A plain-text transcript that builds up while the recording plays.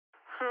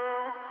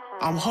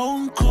I'm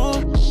holding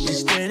court, it's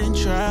standing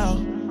trial.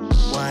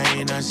 Why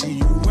ain't I see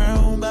you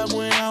round back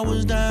when I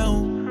was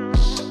down?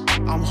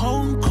 I'm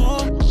holding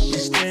court,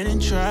 it's standing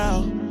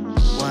trial.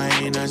 Why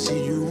ain't I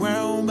see you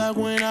round back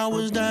when I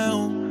was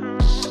down?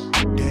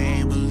 They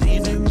ain't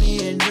believe in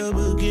me in the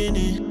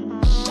beginning,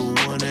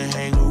 but wanna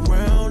hang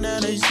around now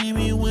they see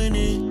me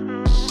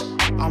winning.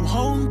 I'm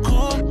holding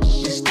court,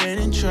 it's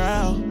standing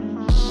trial.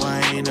 Why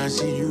ain't I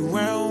see you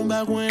round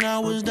back when I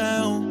was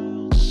down?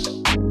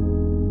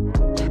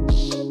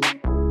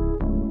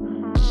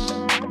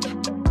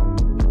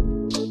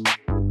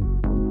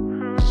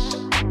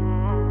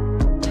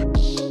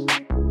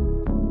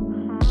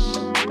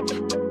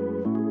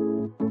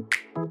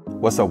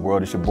 What's up,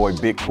 world? It's your boy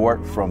Big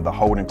Court from the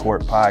Holdin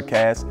Court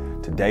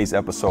podcast. Today's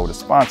episode is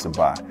sponsored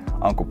by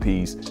Uncle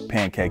P's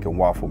Pancake and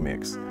Waffle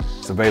Mix.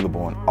 It's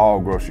available in all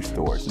grocery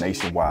stores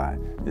nationwide.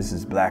 This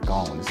is black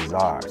owned. This is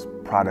ours.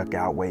 Product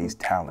outweighs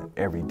talent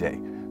every day.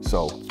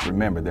 So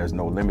remember, there's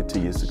no limit to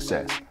your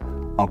success.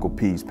 Uncle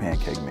P's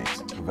Pancake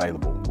Mix,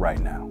 available right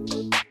now.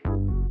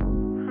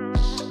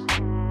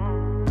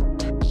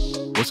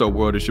 What's up,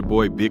 world? It's your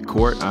boy Big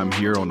Court. I'm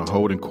here on the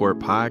Holdin Court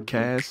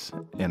podcast,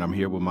 and I'm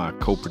here with my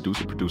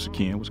co-producer, Producer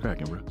Ken. What's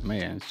cracking, bro?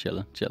 Man, it's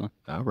chilling.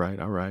 All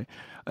right.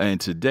 And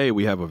today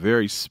we have a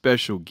very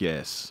special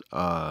guest,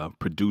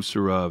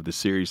 producer of the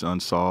series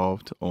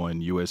Unsolved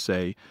on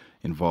USA,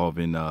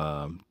 involving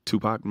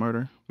Tupac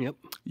murder. Yep.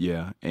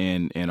 Yeah,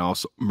 and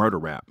also Murder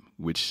Rap,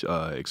 which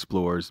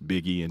explores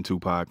Biggie and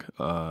Tupac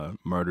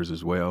murders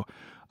as well.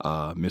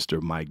 Mr.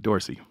 Mike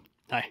Dorsey.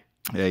 Hi.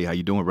 Hey, how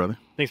you doing, brother?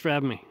 Thanks for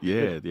having me.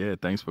 Yeah.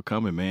 Thanks for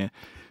coming, man.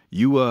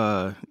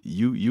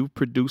 You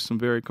produced some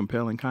very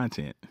compelling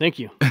content. Thank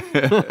you.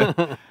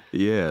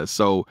 Yeah.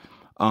 So,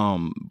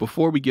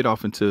 before we get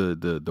off into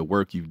the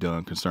work you've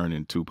done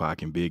concerning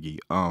Tupac and Biggie,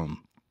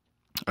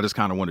 I just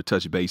kind of want to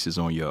touch bases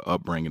on your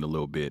upbringing a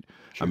little bit.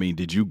 Sure. I mean,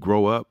 did you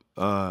grow up,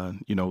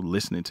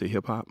 listening to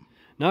hip hop?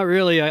 Not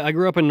really. I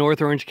grew up in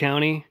North Orange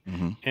County,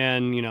 Mm-hmm.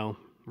 and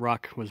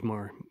rock was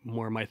more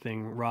my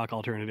thing. Rock,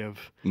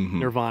 alternative, Mm-hmm.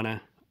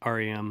 Nirvana,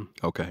 REM,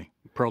 Okay.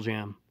 Pearl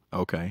Jam.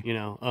 Okay.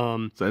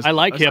 So I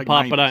like hip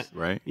hop, but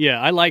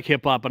I like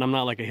hip hop, but I'm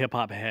not like a hip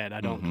hop head.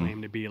 I don't Mm-hmm.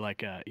 claim to be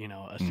like a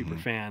super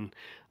fan.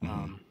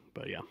 Mm-hmm.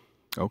 But yeah.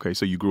 Okay.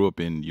 So you grew up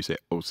in, you said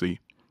OC?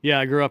 Yeah,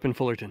 I grew up in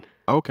Fullerton.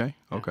 Okay.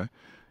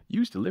 You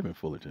used to live in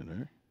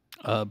Fullerton,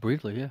 right?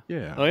 Briefly, yeah.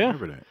 Yeah. Oh yeah. I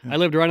remember that. Yeah. I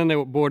lived right on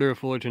the border of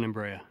Fullerton and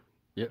Brea.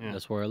 Yep, Yeah.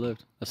 that's where I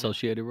lived.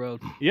 Associated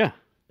Road. Yeah.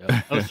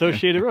 Yep.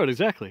 Associated Road,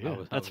 exactly. Yeah,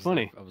 that's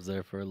funny. I was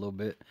there for a little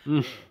bit.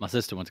 Mm. My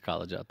sister went to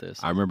college out there.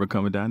 So I remember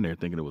coming down there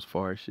thinking it was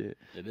far as shit.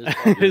 it is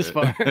far. It is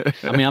far.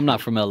 I mean, I'm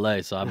not from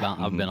LA, so I've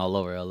been all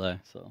over LA.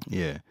 So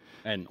Yeah.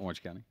 and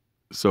Orange County.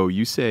 So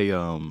you say,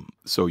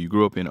 so you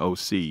grew up in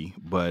OC,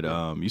 but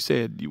you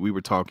said we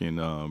were talking,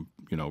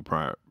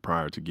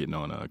 prior to getting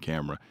on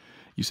camera.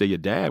 You say your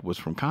dad was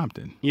from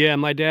Compton. Yeah,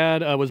 my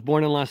dad was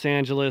born in Los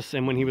Angeles,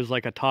 and when he was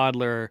like a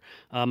toddler,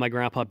 my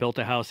grandpa built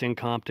a house in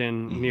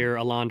Compton near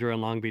Alondra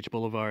and Long Beach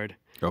Boulevard.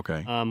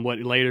 Okay. What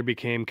later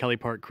became Kelly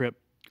Park Crip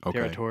Okay.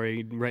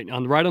 territory, right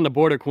on the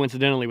border,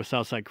 coincidentally, with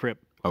Southside Crip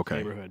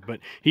neighborhood. But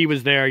he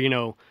was there,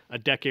 a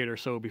decade or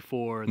so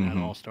before, and that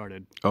all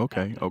started.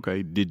 Okay.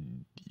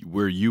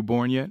 Were you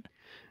born yet?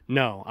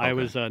 No, I Okay.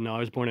 was I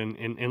was born in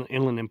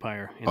Inland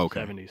Empire in the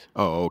 70s.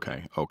 Oh,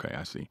 okay,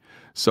 I see.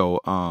 So,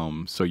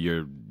 so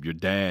your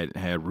dad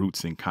had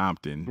roots in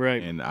Compton,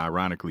 Right. And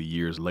ironically,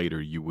 years later,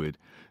 you would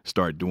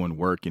start doing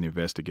work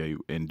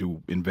and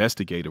do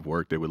investigative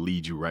work that would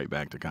lead you right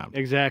back to Compton.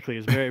 Exactly.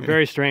 It's very,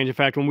 very strange. In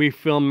fact, when we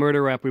filmed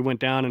Murder Rap, we went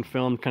down and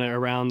filmed kind of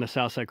around the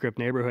Southside Crip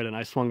neighborhood, and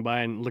I swung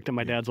by and looked at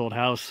my dad's old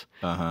house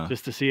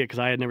just to see it because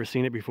I had never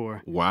seen it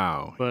before.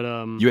 Wow. But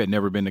You had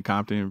never been to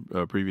Compton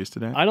previous to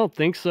that? I don't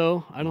think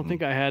so. I don't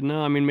think I had.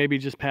 No, I mean maybe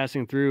just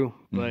passing through.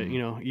 But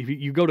if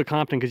you go to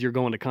Compton because you're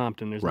going to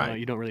Compton, there's Right.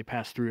 you don't really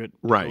pass through it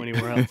to Right. go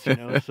anywhere else.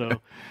 So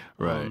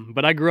Right.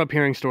 But I grew up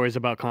hearing stories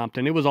about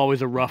Compton. It was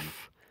always a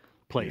rough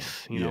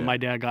place. Yeah. My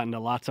dad got into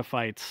lots of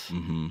fights.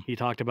 Mm-hmm. He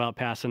talked about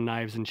passing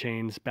knives and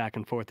chains back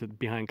and forth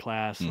behind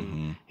class,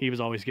 and he was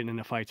always getting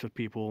into fights with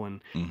people.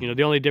 And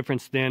the only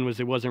difference then was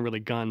it wasn't really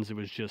guns; it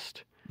was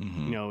just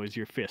it was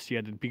your fists. You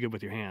had to be good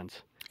with your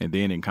hands. And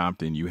then in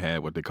Compton, you had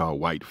what they call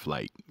white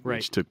flight, Right.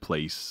 which took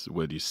place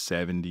with the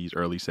 70s,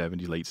 early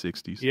 70s, late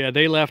 60s. Yeah,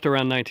 they left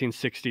around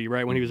 1960,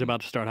 right when he was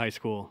about to start high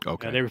school.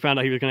 Okay. They found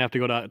out he was going to have to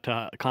go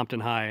to Compton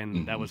High,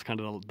 and that was kind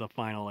of the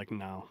final. Like,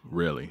 no,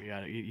 Really?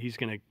 yeah, he's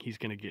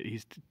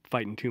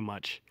fighting too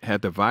much.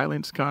 Had the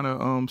violence kind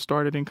of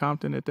started in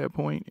Compton at that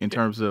point in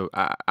terms of,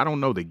 I don't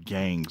know that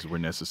gangs were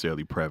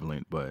necessarily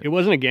prevalent, but It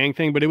wasn't a gang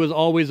thing, but it was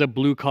always a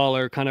blue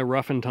collar kind of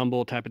rough and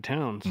tumble type of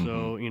town.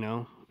 So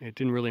it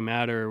didn't really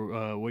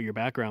matter what your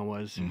background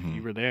was. If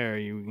you were there,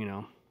 it was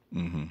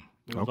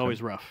Okay.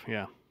 always rough.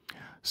 Yeah.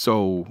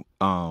 So,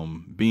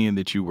 being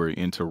that you were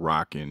into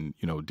rock and,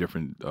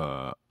 different,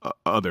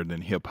 other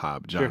than hip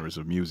hop genres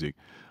of music,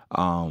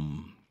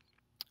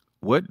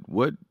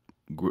 what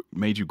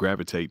made you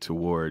gravitate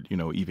toward, you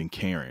know, even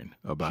caring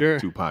about Sure.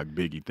 the Tupac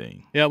Biggie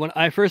thing? Yeah, when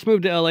I first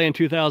moved to LA in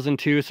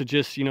 2002, so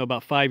just, you know,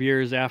 about 5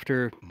 years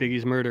after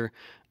Biggie's murder,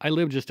 I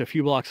lived just a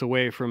few blocks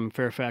away from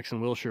Fairfax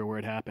and Wilshire where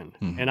it happened.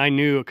 And I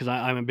knew, because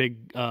I'm a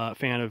big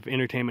fan of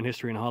entertainment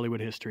history and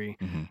Hollywood history,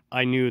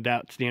 I knew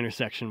that's the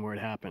intersection where it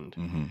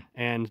happened.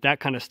 And that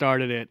kind of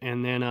started it.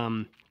 And then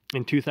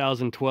in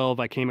 2012,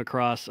 I came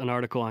across an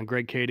article on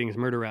Greg Kading's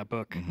murder rap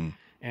book.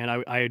 And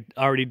I had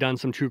already done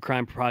some true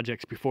crime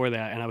projects before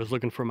that, and I was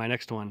looking for my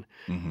next one.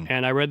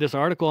 And I read this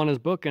article on his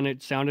book, and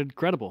it sounded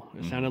credible.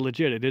 It sounded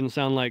legit. It didn't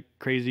sound like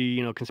crazy,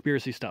 you know,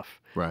 conspiracy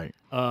stuff. Right.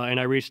 And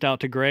I reached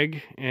out to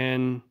Greg,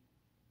 and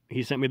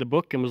he sent me the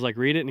book and was like,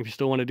 read it, and if you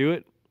still want to do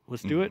it,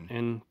 let's do it.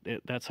 And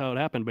that's how it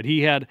happened. But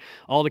he had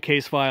all the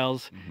case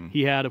files.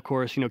 He had, of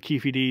course, you know,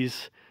 Keefe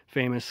D's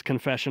famous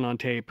confession on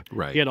tape.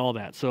 Right. He had all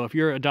that. So if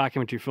you're a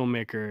documentary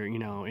filmmaker, you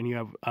know, and you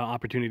have an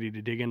opportunity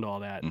to dig into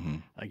all that,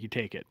 like, you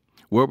take it.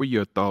 What were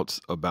your thoughts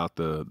about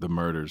the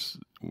murders,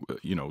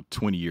 you know,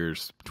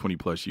 20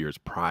 plus years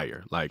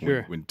prior? Like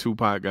Sure. when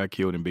Tupac got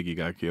killed and Biggie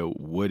got killed,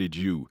 what did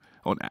you,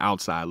 on the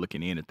outside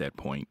looking in at that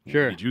point,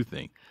 Sure. what did you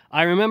think?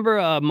 I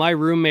remember my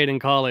roommate in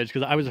college,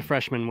 because I was a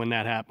freshman when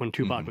that happened, when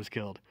Tupac was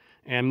killed.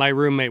 And my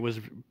roommate was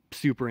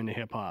super into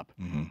hip hop.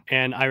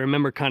 And I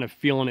remember kind of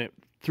feeling it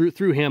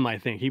through him, I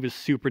think. He was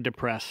super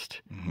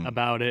depressed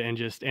about it.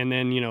 And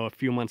then, you know, a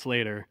few months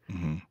later,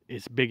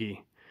 it's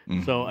Biggie.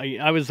 So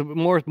I was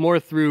more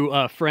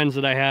through friends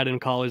that I had in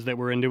college that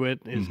were into it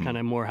is kind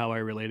of more how I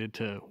related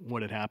to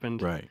what had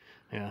happened. Right.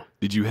 Yeah.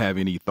 Did you have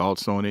any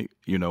thoughts on it,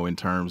 you know, in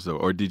terms of,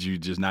 or did you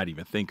just not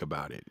even think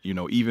about it, you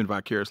know, even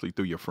vicariously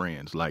through your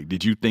friends? Like,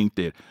 did you think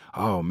that,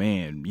 oh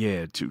man,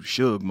 yeah,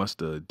 Suge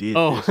must have did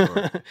this,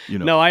 or, you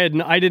know? No, I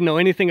didn't know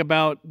anything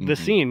about the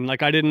scene.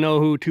 Like, I didn't know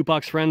who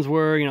Tupac's friends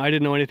were. You know, I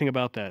didn't know anything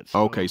about that.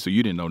 So Okay, so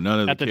you didn't know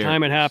none of the at the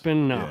time it characters.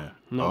 happened, no. Yeah.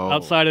 No, Oh.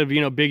 outside of, you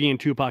know, Biggie and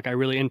Tupac,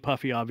 and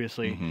Puffy,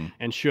 obviously,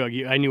 and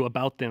Suge, I knew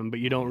about them, but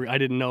I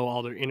didn't know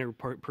all their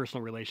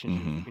interpersonal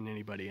relationships in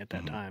anybody at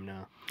that time,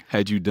 no.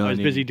 Had you done I was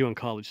any- busy doing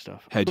college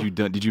stuff.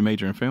 did you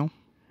major in film?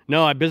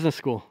 No, I business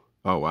school.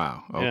 Oh,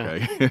 wow.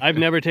 Okay. Yeah. I've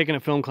never taken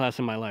a film class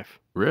in my life.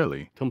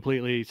 Really?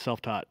 Completely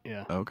self-taught,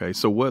 yeah. Okay.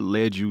 So what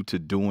led you to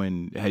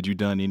had you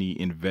done any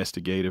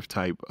investigative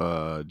type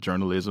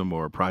journalism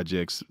or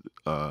projects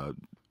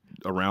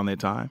around that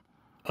time?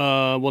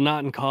 Well,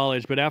 not in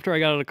college, but after I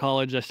got out of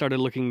college, I started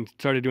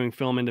doing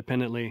film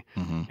independently,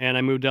 and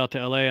I moved out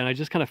to LA, and I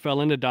just kind of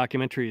fell into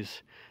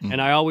documentaries. And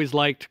I always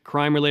liked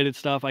crime-related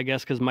stuff, I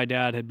guess, because my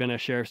dad had been a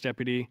sheriff's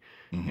deputy,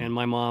 and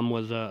my mom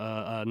was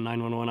a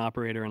 911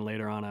 operator and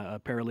later on a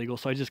paralegal.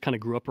 So I just kind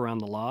of grew up around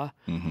the law.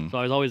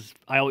 So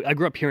I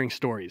grew up hearing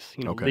stories,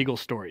 you know, Okay. legal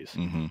stories,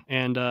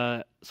 and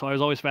so I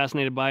was always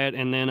fascinated by it.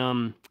 And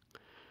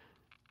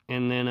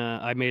then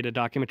I made a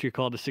documentary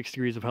called The 6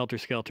 Degrees of Helter,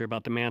 Skelter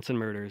about the Manson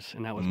murders,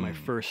 and that was my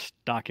first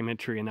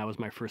documentary, and that was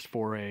my first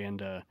foray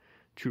into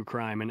true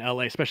crime in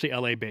LA, especially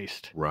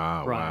LA-based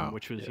Wow. crime, Wow.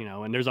 which was, you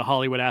know, and there's a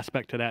Hollywood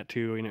aspect to that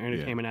too, you know,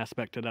 entertainment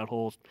aspect to that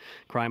whole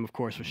crime, of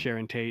course, with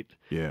Sharon Tate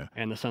Yeah.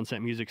 and the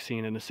Sunset music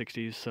scene in the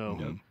 60s. So,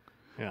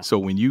 yeah. So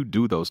when you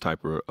do those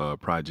type of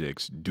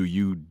projects, do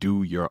you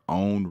do your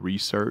own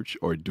research,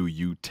 or do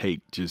you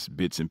take just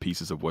bits and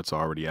pieces of what's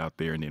already out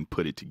there and then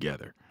put it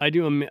together? I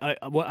do.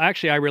 Well,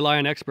 actually, I rely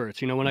on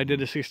experts. You know, when I did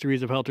the 6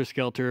 Degrees of Helter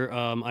Skelter,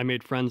 I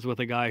made friends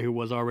with a guy who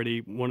was already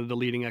one of the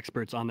leading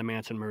experts on the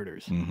Manson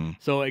murders.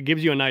 So it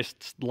gives you a nice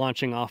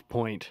launching off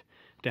point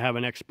to have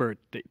an expert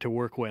to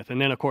work with. And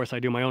then, of course, I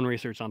do my own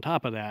research on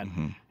top of that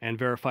and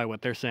verify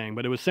what they're saying.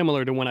 But it was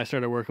similar to when I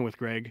started working with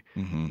Greg,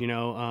 you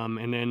know,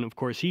 and then, of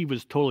course, he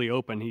was totally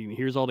open.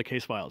 Here's all the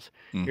case files.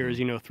 Here's,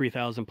 you know,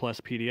 3,000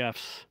 plus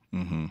PDFs.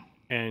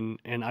 And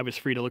I was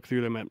free to look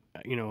through them at,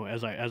 you know,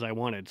 as I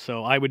wanted.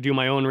 So I would do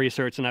my own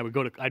research, and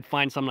I'd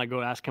find something, I'd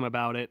go ask him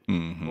about it,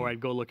 or I'd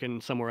go look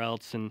in somewhere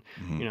else, and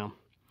you know,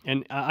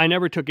 and I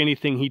never took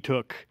anything he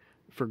took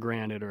for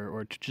granted,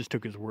 or just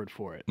took his word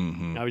for it.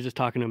 I was just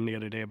talking to him the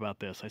other day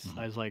about this.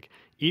 I was like,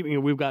 even, you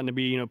know, we've gotten to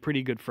be, you know,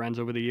 pretty good friends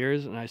over the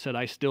years, and I said,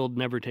 I still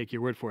never take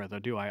your word for it, though,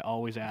 do I?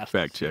 always ask.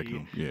 Fact check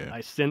him. Yeah.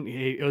 I send.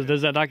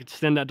 Does that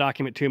send that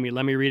document to me?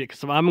 Let me read it,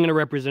 because if I'm going to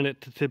represent it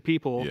to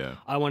people,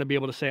 I want to be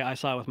able to say I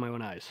saw it with my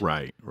own eyes.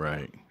 Right.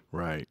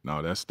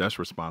 No, that's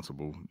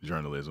responsible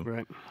journalism.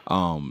 Right.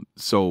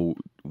 So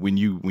when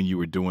you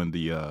were doing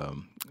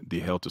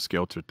the Helter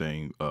Skelter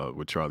thing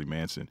with Charlie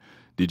Manson,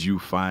 did you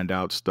find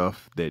out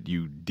stuff that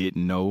you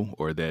didn't know,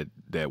 or that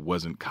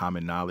wasn't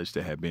common knowledge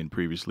that had been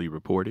previously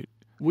reported?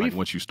 Like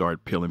once you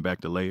start peeling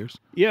back the layers?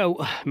 Yeah,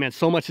 man,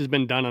 so much has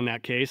been done on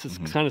that case. It's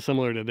kind of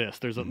similar to this.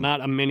 There's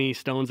not many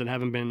stones that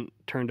haven't been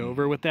turned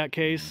over with that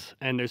case,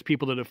 and there's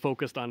people that have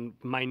focused on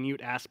minute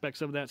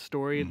aspects of that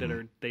story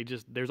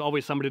there's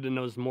always somebody that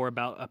knows more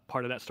about a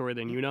part of that story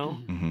than you know.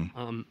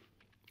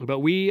 But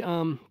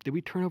did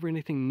we turn over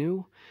anything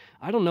new?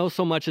 I don't know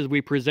so much as we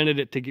presented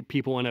it to get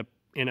people in a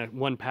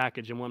one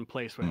package in one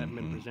place where it hadn't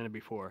been presented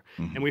before.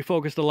 And we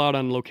focused a lot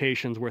on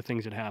locations where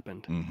things had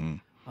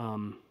happened.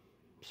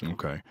 So,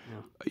 Okay.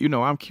 yeah. You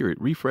know, I'm curious.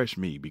 Refresh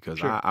me because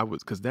Sure. I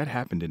was because that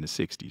happened in the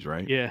 '60s,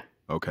 right? Yeah.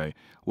 Okay.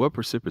 What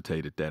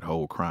precipitated that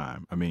whole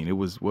crime? I mean, it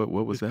was what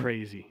was that?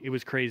 Crazy. It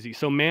was crazy.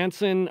 So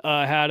Manson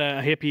had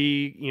a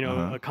hippie,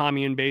 a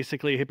commune,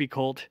 basically a hippie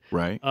cult.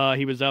 Right.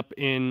 He was up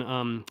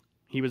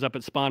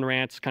at Spawn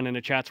Ranch, kind of in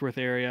the Chatsworth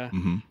area,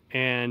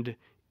 and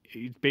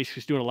he basically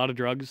was doing a lot of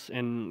drugs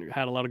and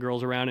had a lot of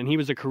girls around. And he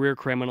was a career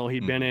criminal.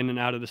 He'd been in and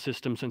out of the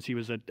system since he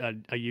was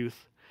a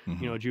youth.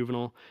 A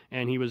juvenile,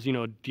 and he was,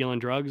 dealing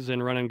drugs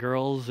and running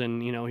girls,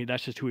 and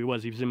that's just who he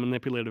was. He was a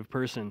manipulative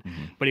person,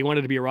 but he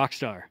wanted to be a rock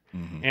star,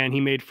 and he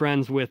made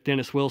friends with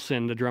Dennis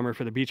Wilson, the drummer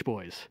for the Beach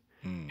Boys,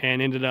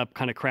 and ended up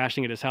kind of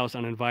crashing at his house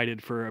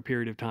uninvited for a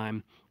period of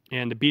time.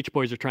 And the Beach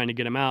Boys are trying to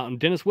get him out, and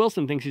Dennis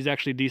Wilson thinks he's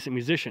actually a decent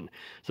musician,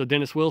 so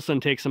Dennis Wilson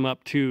takes him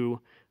up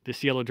to the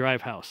Cielo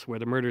Drive house where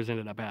the murders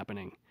ended up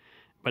happening.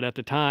 But at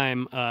the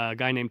time, a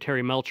guy named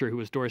Terry Melcher, who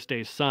was Doris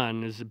Day's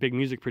son, is a big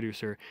music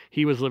producer.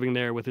 He was living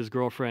there with his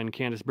girlfriend,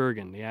 Candice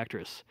Bergen, the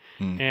actress.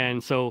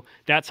 And so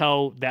that's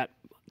how that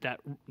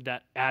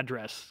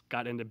address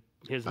got into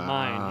his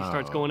mind. He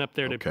starts going up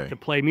there to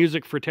play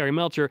music for Terry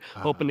Melcher,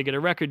 hoping to get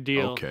a record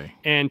deal.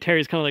 And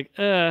Terry's kind of like,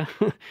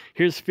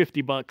 here's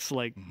 $50,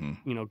 like,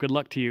 good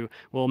luck to you.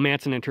 Well,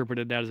 Manson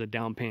interpreted that as a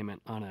down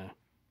payment on a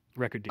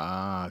record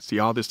deal. See,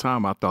 all this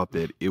time I thought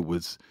that it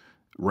was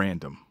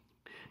random.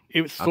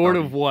 It sort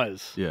of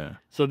was. Yeah.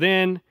 So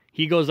then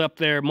he goes up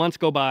there. Months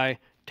go by.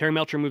 Terry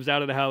Melcher moves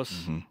out of the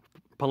house.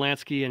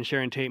 Polanski and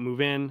Sharon Tate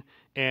move in.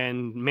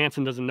 And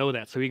Manson doesn't know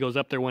that. So he goes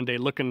up there one day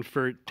looking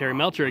for Terry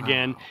Melcher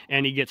again.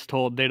 And he gets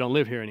told they don't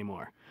live here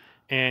anymore.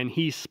 And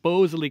he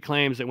supposedly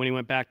claims that when he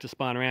went back to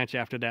Spawn Ranch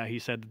after that, he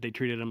said that they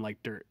treated him like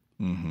dirt.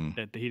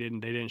 That they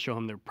didn't show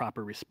him their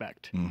proper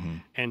respect.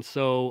 And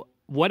so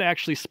what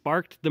actually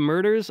sparked the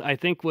murders, I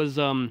think, was...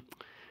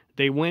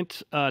 they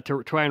went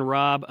to try and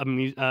rob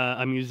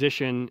a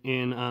musician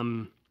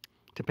in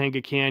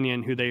Topanga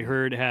Canyon who they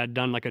heard had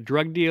done like a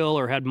drug deal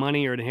or had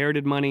money or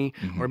inherited money,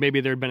 or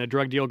maybe there had been a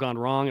drug deal gone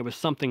wrong. It was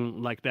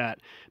something like that,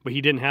 but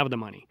he didn't have the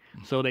money.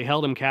 So they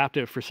held him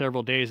captive for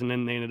several days, and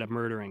then they ended up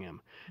murdering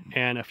him.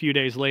 And a few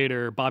days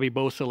later, Bobby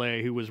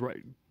Beausoleil, who was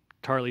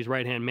Charlie's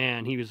right-hand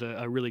man, he was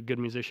a really good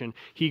musician,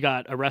 he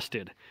got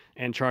arrested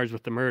and charged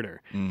with the murder.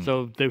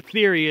 So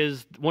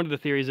one of the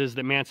theories is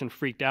that Manson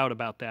freaked out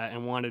about that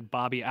and wanted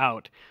Bobby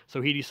out. So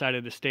he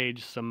decided to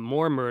stage some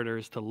more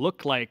murders to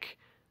look like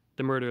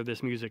the murder of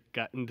this music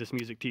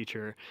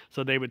teacher,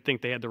 so they would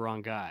think they had the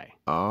wrong guy.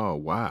 Oh,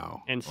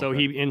 wow. And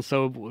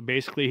so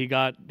basically he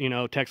got,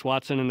 Tex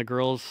Watson and the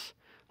girls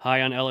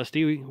high on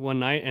LSD one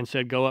night and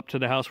said, go up to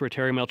the house where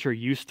Terry Melcher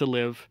used to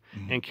live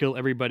and kill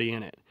everybody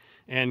in it.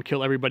 And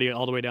kill everybody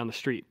all the way down the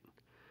street,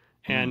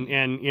 and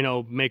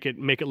make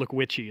it look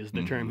witchy is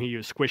the term he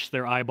used. Squish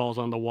their eyeballs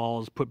on the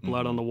walls, put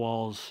blood on the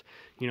walls,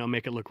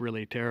 make it look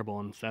really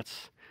terrible. And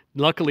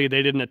luckily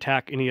they didn't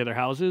attack any other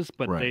houses,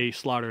 but they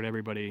slaughtered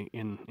everybody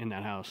in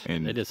that house.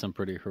 And they did some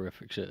pretty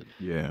horrific shit.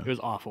 Yeah, it was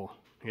awful.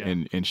 Yeah.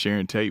 And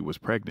Sharon Tate was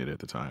pregnant at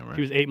the time, right?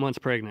 She was 8 months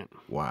pregnant.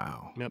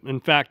 Wow. Yep. In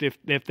fact, if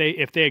they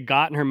had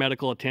gotten her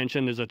medical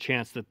attention, there's a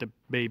chance that the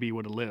baby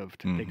would have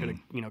lived. They could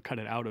have cut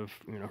it out of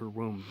her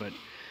womb, but.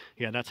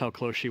 Yeah, that's how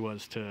close she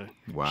was to.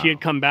 Wow. She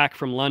had come back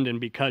from London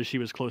because she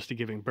was close to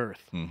giving birth,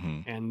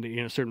 and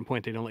at a certain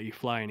point they don't let you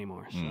fly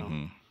anymore.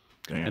 So,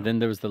 and then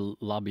there was the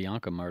La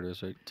Bianca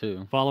murders, right,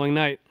 too. Following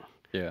night.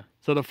 Yeah.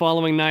 So the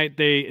following night,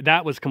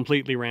 that was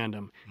completely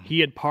random.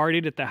 He had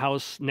partied at the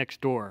house next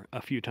door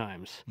a few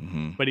times,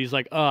 but he's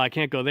like, "Oh, I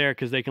can't go there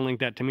because they can link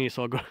that to me.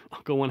 So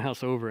I'll go one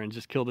house over and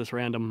just kill this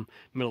random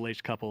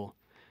middle-aged couple,"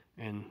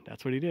 and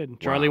that's what he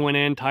did. Charlie went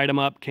in, tied him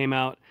up, came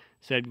out.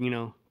 Said,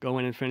 go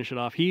in and finish it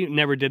off. He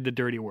never did the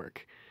dirty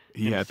work.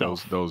 He had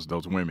those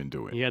women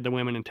do it. He had the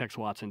women and Tex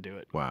Watson do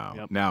it. Wow.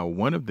 Yep. Now,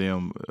 one of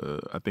them,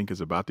 I think, is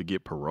about to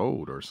get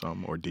paroled or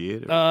something, or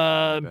did.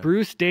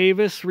 Bruce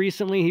Davis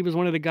recently. He was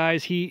one of the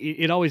guys.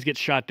 It always gets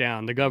shot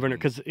down. The governor,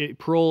 because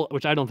parole,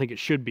 which I don't think it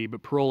should be,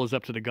 but parole is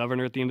up to the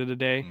governor at the end of the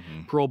day.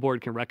 Parole board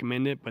can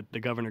recommend it, but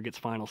the governor gets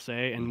final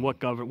say. And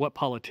what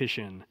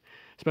politician,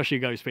 especially a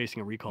guy who's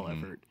facing a recall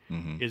effort,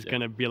 is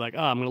going to be like,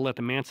 I'm going to let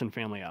the Manson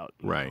family out.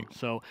 Right.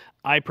 So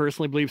I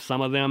personally believe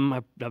some of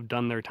them have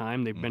done their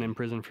time. They've been in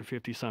prison for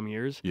 50-some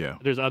years. Yeah.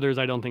 There's others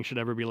I don't think should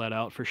ever be let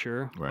out for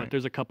sure. Right. But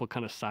there's a couple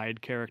kind of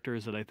side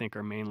characters that I think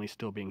are mainly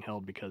still being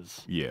held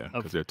because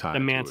of they're tied the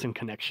to Manson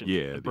connection,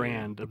 the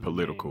brand. The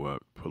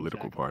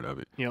political part of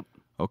it. Yep.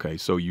 Okay,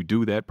 so you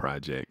do that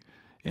project.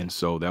 And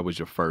so that was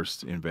your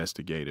first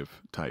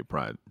investigative type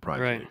project.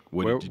 Right.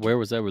 Where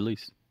was that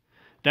released?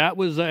 That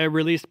was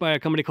released by a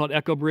company called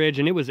Echo Bridge,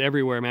 and it was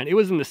everywhere, man. It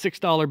was in the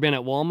 $6 bin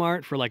at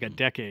Walmart for like a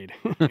decade.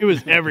 It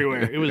was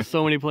everywhere. It was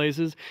so many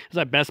places. It was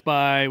at Best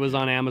Buy. It was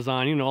on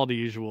Amazon. All the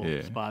usual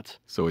spots.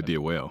 So it did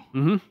well.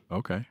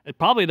 Okay.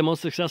 Probably the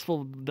most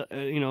successful,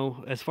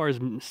 as far as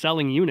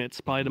selling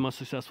units, probably the most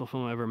successful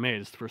film I ever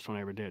made. It's the first one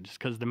I ever did, just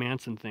because the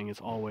Manson thing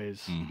is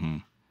always,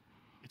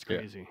 it's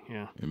crazy.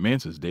 Yeah. And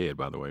Manson's dead,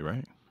 by the way,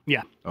 right?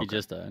 Yeah. Okay. He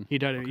just died. He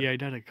died. Yeah, he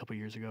died a couple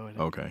years ago, I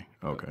think.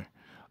 Okay.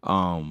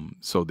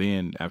 So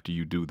then after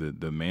you do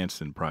the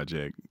Manson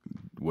project,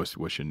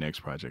 what's your next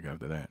project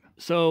after that?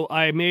 So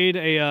I made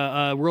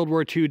a World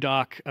War II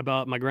doc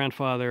about my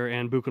grandfather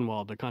and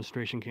Buchenwald, the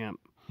concentration camp,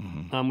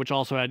 which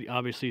also had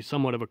obviously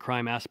somewhat of a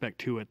crime aspect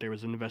to it. There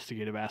was an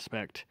investigative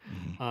aspect.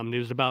 It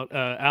was about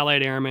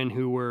Allied airmen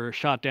who were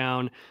shot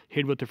down,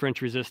 hid with the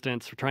French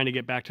resistance, were trying to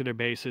get back to their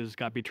bases,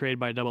 got betrayed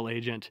by a double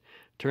agent,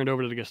 turned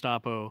over to the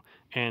Gestapo,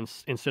 and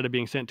instead of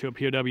being sent to a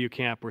POW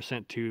camp, were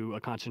sent to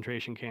a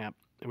concentration camp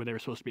where they were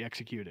supposed to be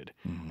executed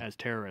as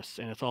terrorists.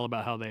 And it's all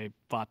about how they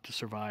fought to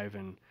survive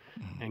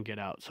and get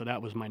out. So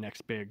that was my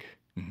next big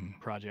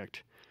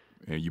project.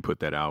 And you put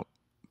that out?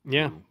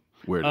 Yeah.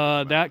 Where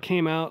that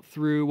came out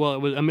through, well, it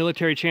was a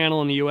military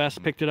channel in the U.S.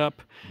 picked it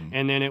up,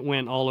 and then it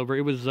went all over.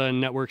 It was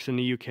networks in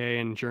the U.K.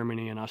 and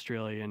Germany and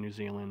Australia and New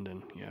Zealand,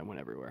 and yeah, it went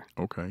everywhere.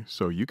 Okay,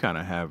 so you kind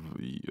of have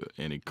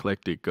an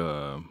eclectic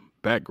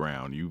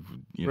background. You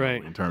know,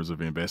 in terms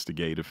of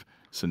investigative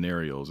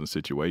scenarios and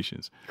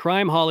situations.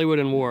 Crime, Hollywood,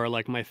 and war are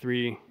like my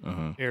three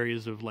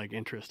areas of like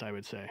interest, I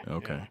would say.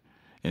 Okay, yeah.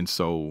 And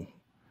so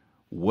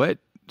what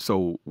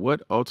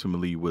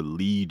ultimately would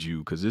lead you,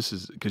 because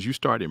you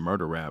started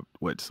murder rap,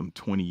 some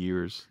 20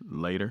 years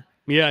later?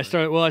 Yeah, I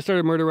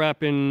started murder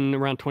rap in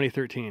around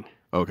 2013.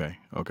 Okay.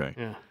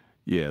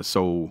 Yeah,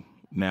 so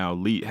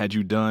now had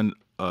you done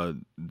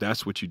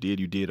that's what you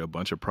did a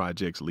bunch of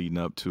projects leading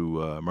up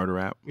to murder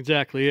rap?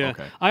 Exactly, yeah.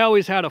 Okay. I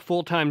always had a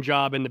full-time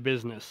job in the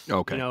business.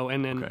 Okay. You know,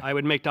 and then I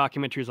would make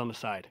documentaries on the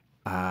side.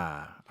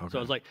 Okay.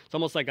 So it's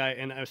almost like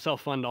I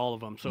self-fund all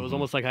of them. So it was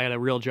almost like I had a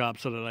real job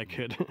so that I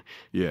could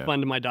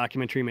fund my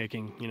documentary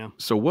making, you know.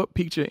 So what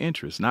piqued your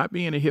interest? Not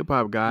being a hip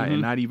hop guy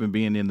and not even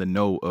being in the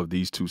know of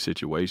these two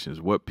situations,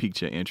 what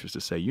piqued your interest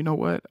to say, you know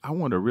what, I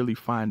want to really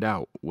find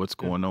out what's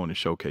going on and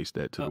showcase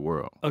that to the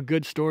world? A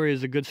good story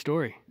is a good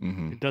story.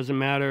 It doesn't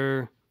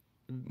matter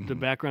the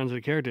backgrounds of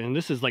the character. And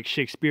this is like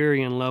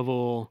Shakespearean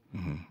level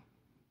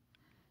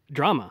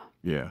drama.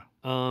 Yeah.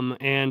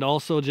 And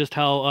also just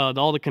how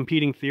all the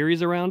competing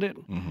theories around it,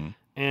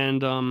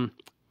 and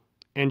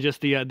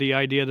just the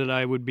idea that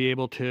I would be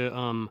able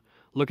to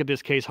look at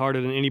this case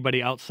harder than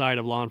anybody outside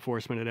of law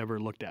enforcement had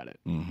ever looked at it.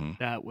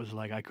 That was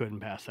like I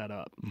couldn't pass that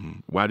up.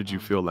 Why did you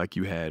feel like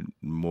you had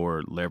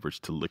more leverage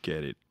to look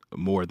at it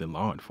more than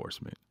law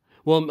enforcement?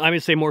 Well, I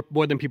would say more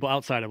than people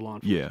outside of law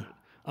enforcement.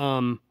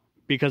 Yeah.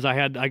 Because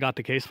I got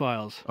the case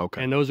files.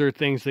 Okay. And those are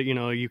things that, you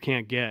know, you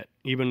can't get.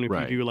 Even if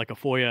you do like a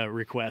FOIA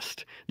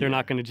request, they're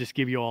not going to just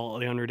give you all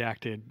the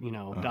unredacted, you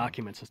know,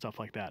 documents and stuff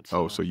like that. So.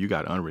 Oh, so you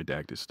got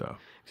unredacted stuff.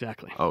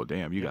 Exactly. Oh,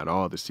 damn. You got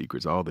all the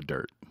secrets, all the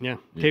dirt. Yeah.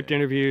 Taped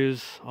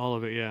interviews, all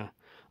of it. Yeah.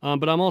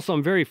 But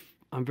I'm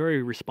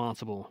very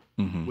responsible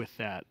with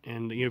that.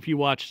 And you know, if you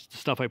watch the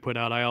stuff I put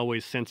out, I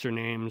always censor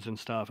names and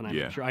stuff. And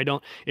I'm sure I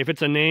don't. If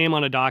it's a name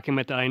on a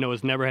document that I know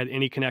has never had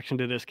any connection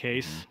to this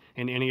case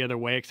in any other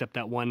way except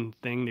that one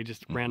thing they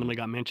just randomly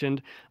got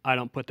mentioned, I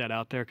don't put that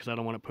out there because I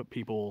don't want to put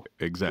people.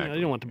 Exactly. You know,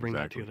 I don't want to bring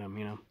that to them.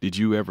 You know. Did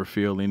you ever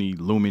feel any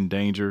looming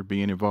danger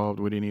being involved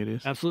with any of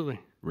this? Absolutely.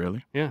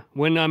 Really? Yeah.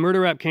 When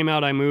Murder Rap came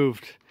out, I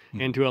moved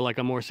into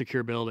a more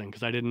secure building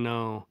because I didn't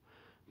know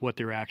what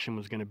the reaction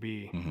was going to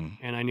be.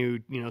 And I knew,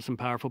 you know, some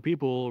powerful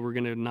people were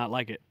going to not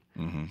like it.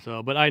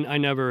 So, but I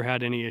never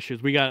had any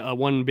issues. We got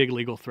one big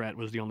legal threat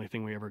was the only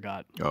thing we ever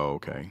got. Oh,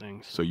 okay.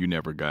 So you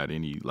never got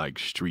any like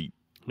street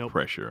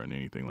pressure or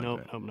anything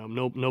like that?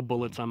 No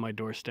bullets on my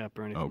doorstep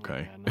or anything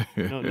like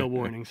that. No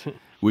warnings.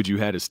 Would you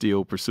had to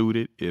still pursued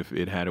it if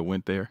it had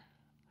went there?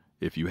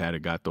 If you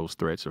had got those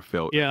threats or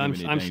felt I'm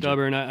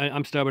stubborn.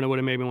 I'm stubborn. It would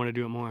have made me want to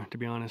do it more, to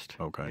be honest.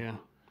 Okay. Yeah.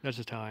 That's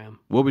just how I am.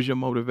 What was your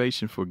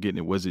motivation for getting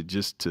it? Was it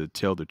just to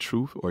tell the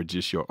truth or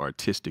just your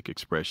artistic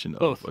expression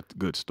of a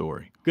good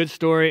story? Good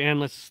story, and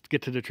let's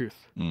get to the truth.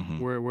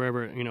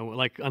 Wherever, you know,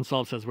 like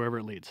Unsolved says, wherever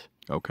it leads.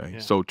 Okay,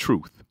 so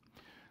truth.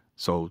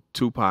 So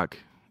Tupac,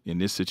 in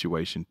this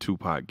situation,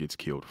 Tupac gets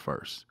killed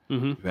first.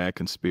 You've had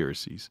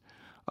conspiracies.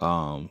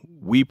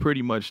 We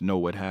pretty much know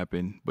what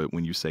happened, but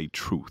when you say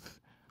truth,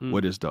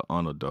 what is the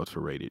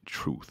unadulterated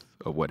truth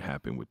of what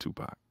happened with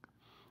Tupac?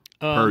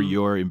 Per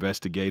your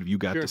investigative, you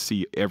got to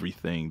see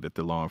everything that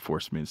the law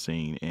enforcement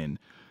seen and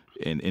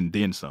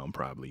then some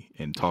probably,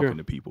 and talking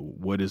to people.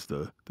 What is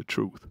the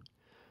truth?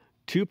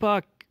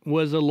 Tupac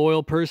was a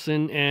loyal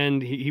person,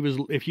 and he was.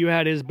 If you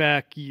had his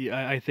back,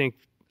 I think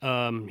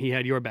he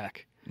had your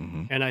back.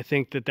 And I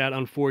think that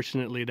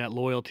unfortunately that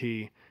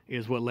loyalty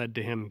is what led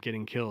to him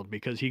getting killed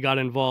because he got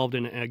involved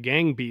in a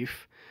gang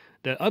beef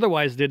that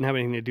otherwise didn't have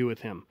anything to do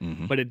with him.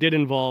 But it did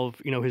involve,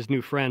 you know, his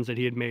new friends that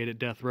he had made at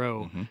death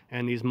row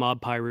and these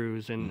mob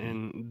pyrus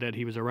and that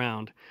he was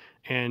around.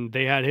 And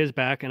they had his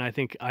back, and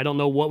I don't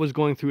know what was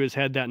going through his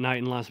head that night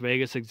in Las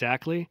Vegas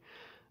exactly,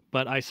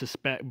 but I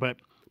suspect, but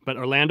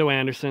Orlando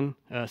Anderson,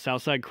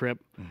 Southside Crip,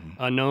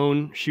 a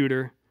known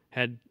shooter,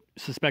 had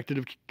suspected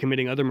of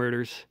committing other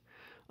murders,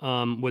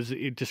 was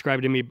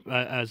described to me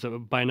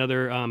by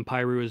another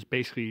pyro as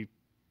basically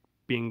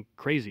being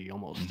crazy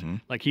almost.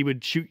 Like he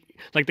would shoot,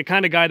 like the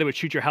kind of guy that would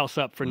shoot your house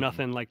up for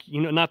nothing. Like, you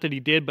know, not that he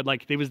did, but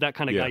like he was that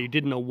kind of guy. You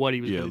didn't know what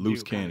he was going to do.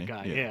 Loose cannon.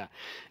 Kind of guy.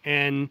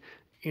 And,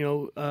 you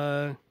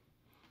know,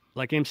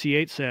 like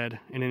MC8 said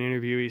in an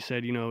interview, he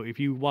said, you know, if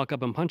you walk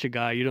up and punch a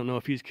guy, you don't know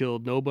if he's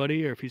killed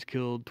nobody or if he's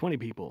killed 20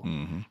 people.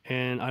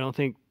 And I don't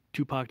think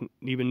Tupac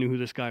even knew who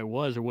this guy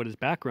was or what his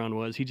background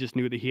was. He just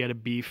knew that he had a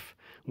beef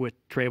with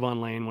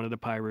Trayvon Lane, one of the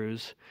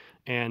Pyrus,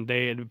 and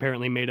they had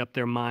apparently made up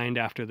their mind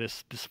after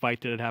this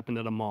fight that had happened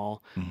at a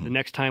mall. The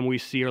next time we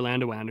see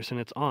Orlando Anderson,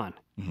 it's on.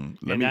 I'm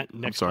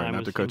sorry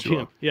not to cut you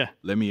off. Yeah.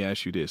 Let me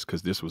ask you this,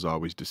 because this was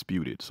always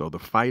disputed. So the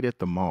fight at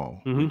the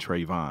mall with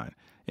Trayvon,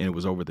 and it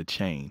was over the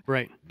chain.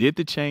 Right. Did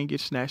the chain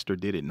get snatched or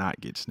did it not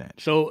get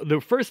snatched? So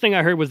the first thing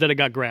I heard was that it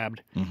got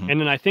grabbed. And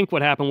then I think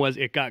what happened was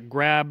it got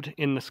grabbed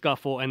in the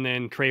scuffle and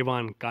then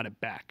Trayvon got it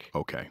back.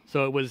 Okay.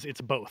 So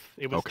it's both.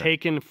 It was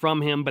taken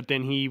from him, but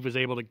then he was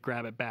able to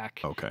grab it back.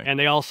 Okay. And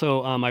they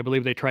also, I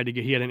believe they tried to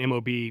he had an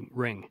MOB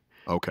ring.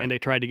 Okay. And they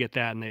tried to get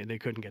that, and they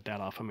couldn't get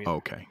that off him either.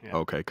 Okay. Yeah.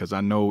 Okay. Because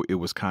I know it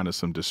was kind of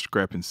some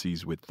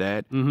discrepancies with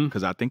that.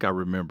 Because I think I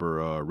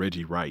remember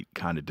Reggie Wright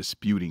kind of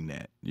disputing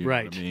that. You know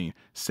what I mean?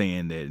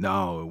 Saying that,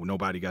 no,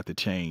 nobody got the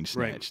chain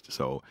snatched. Right.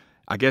 So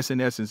I guess in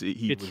essence,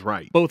 he was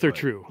right. Both are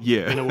true.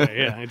 Yeah. In a way.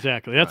 Yeah,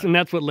 exactly. And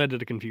that's what led to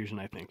the confusion,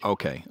 I think.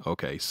 Okay.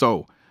 Okay.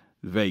 So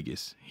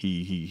Vegas,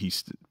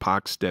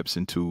 Pac steps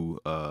into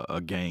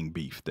a gang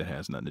beef that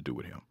has nothing to do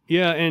with him.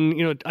 Yeah. And,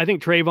 you know, I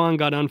think Trayvon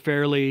got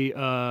unfairly,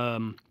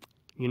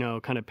 you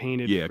know, kind of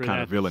painted. Yeah, for kind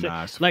that. of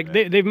villainized. Like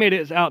they've made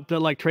it out that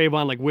like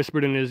Trayvon like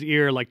whispered in his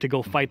ear like to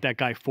go fight that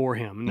guy for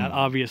him. And that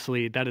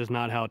obviously that is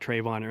not how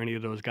Trayvon or any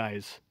of those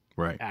guys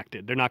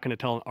acted. They're not going to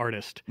tell an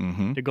artist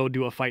to go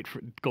do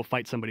go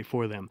fight somebody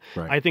for them.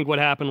 Right. I think what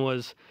happened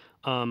was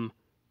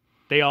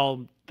they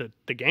all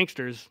the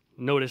gangsters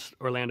noticed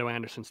Orlando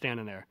Anderson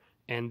standing there,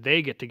 and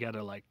they get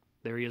together like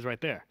there he is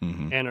right there,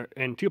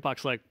 and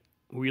Tupac's like,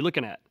 who are you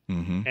looking at?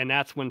 And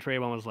that's when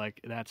Trayvon was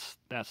like, that's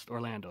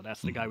Orlando.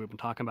 That's the guy we've been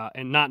talking about.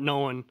 And not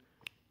knowing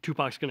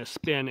Tupac's going to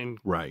spin and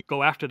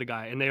go after the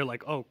guy. And they're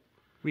like, oh,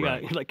 we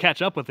got to like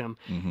catch up with him.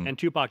 And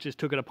Tupac just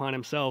took it upon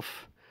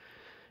himself.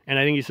 And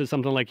I think he said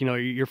something like, you know,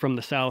 you're from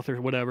the South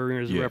or whatever.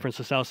 There's a reference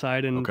to South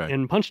Side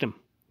and punched him.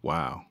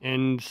 Wow.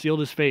 And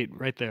sealed his fate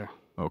right there.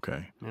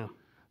 Okay. Yeah.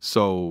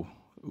 So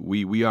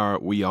we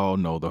all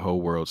know, the whole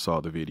world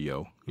saw the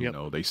video. You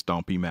know, they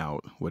stomp him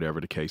out,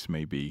 whatever the case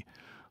may be.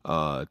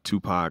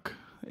 Tupac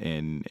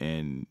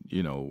and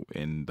you know,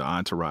 and the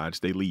entourage,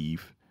 they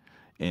leave,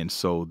 and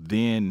so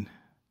then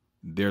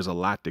there's a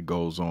lot that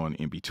goes on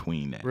in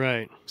between that.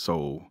 Right.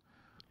 So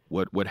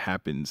what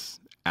happens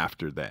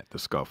after that, the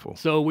scuffle?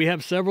 So we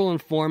have several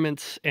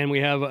informants, and we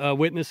have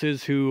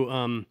witnesses who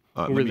were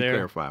there. Let me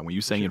clarify. When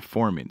you say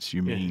informants,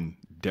 you mean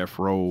death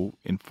row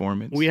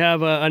informants? We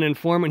have an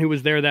informant who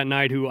was there that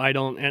night who I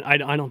don't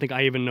think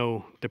I even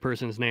know the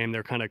person's name.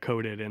 They're kind of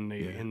coded in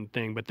the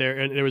thing, but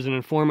there was an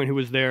informant who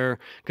was there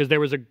because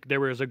there was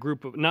a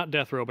group of, not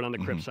death row, but on the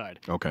Crip side.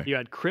 Okay. You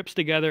had Crips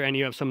together and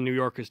you have some New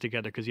Yorkers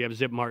together because you have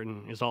Zip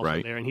Martin is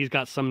also there, and he's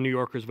got some New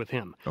Yorkers with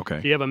him.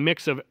 Okay. So you have a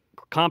mix of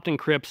Compton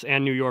Crips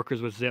and New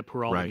Yorkers with Zip who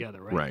are all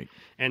together, right? Right.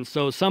 And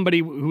so somebody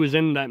who was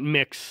in that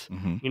mix,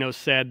 you know,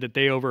 said that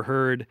they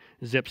overheard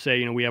Zip say,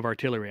 you know, we have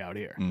artillery out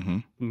here.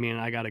 I mean,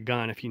 I got a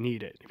gun if you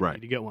need it, if you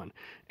need to get one.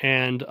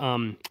 And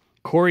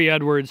Corey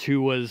Edwards,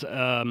 who was,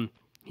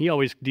 he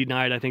always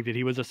denied, I think, that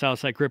he was a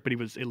Southside Crip, but he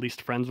was at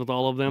least friends with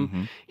all of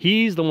them.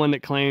 He's the one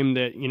that claimed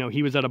that, you know,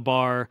 he was at a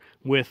bar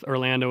with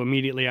Orlando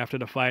immediately after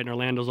the fight, and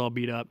Orlando's all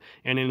beat up.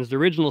 And in his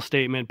original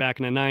statement back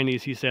in the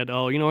 90s, he said,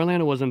 oh, you know,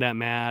 Orlando wasn't that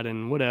mad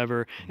and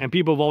whatever. And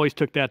people have always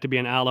took that to be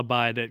an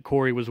alibi that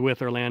Corey was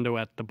with Orlando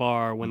at the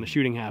bar when the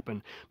shooting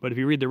happened. But if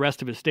you read the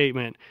rest of his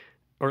statement,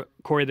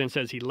 Corey then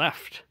says he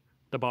left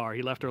the bar.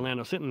 He left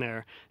Orlando sitting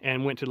there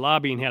and went to the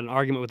lobby and had an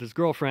argument with his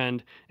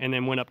girlfriend, and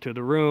then went up to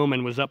the room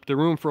and was up the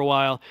room for a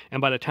while. And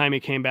by the time he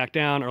came back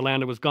down,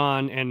 Orlando was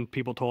gone, and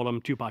people told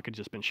him Tupac had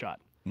just been shot.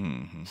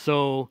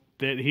 So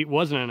that he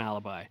wasn't an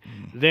alibi.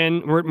 Then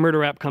Murder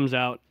Rap comes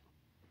out,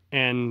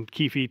 and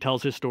Keefe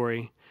tells his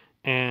story,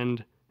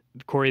 and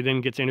Corey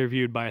then gets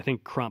interviewed by, I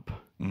think, Crump,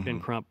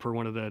 Ben Crump, for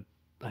one of the,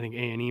 I think,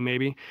 A&E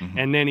maybe.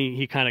 And then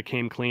he kind of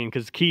came clean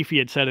because Keefe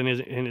had said in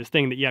his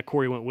thing that, yeah,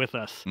 Corey went with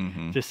us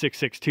to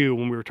 662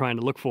 when we were trying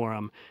to look for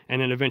him.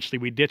 And then eventually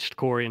we ditched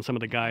Corey and some of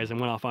the guys and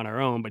went off on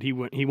our own, but he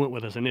went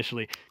with us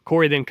initially.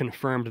 Corey then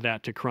confirmed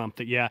that to Crump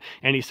that, yeah.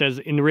 And he says,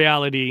 in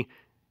reality,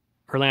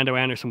 Orlando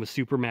Anderson was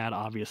super mad,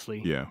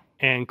 obviously. Yeah.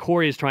 And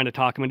Corey is trying to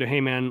talk him into,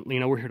 hey man, you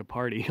know, we're here to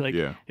party. Like,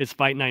 it's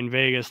fight night in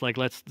Vegas. Like,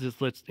 let's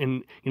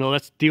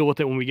deal with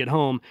it when we get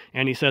home.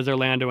 And he says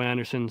Orlando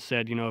Anderson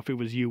said, you know, if it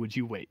was you, would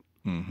you wait?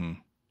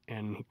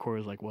 And Corey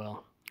was like,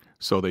 well.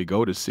 So they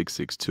go to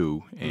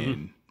 662,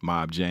 and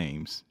Mob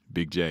James,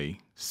 Big J,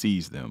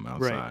 sees them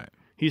outside. Right.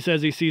 He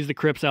says he sees the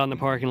Crips out in the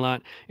parking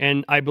lot.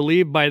 And I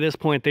believe by this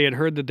point they had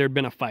heard that there'd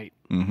been a fight.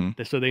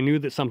 So they knew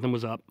that something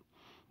was up.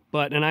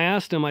 And I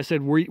asked him, I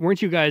said,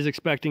 weren't you guys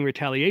expecting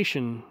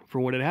retaliation for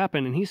what had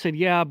happened? And he said,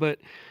 yeah, but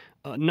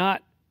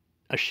not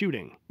a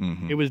shooting.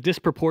 It was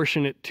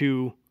disproportionate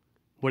to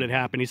what had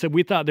happened. He said,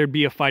 we thought there'd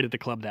be a fight at the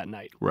club that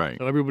night. Right.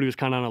 So everybody was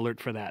kind of on alert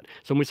for that.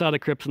 So when we saw the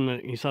Crips in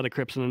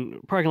the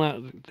parking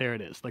lot, there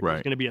it is. Like,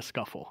 there's going to be a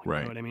scuffle. You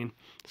know what I mean?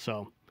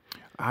 So.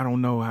 I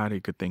don't know how they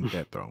could think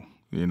that though.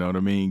 You know what I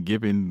mean?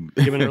 Given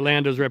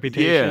Orlando's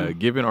reputation. Yeah,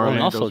 given Well, and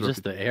Orlando's also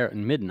just the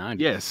mid-90s.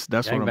 Yes,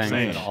 that's what I'm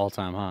saying. At an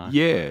all-time high.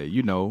 Yeah,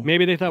 you know.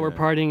 Maybe they thought we're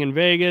partying in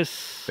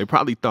Vegas. They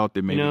probably thought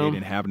that maybe they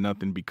didn't have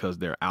nothing because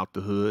they're out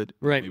the hood.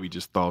 Right. Maybe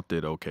just thought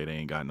that, okay, they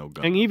ain't got no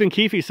gun. And even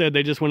Keefe said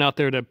they just went out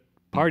there to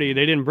party.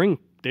 They didn't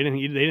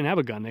have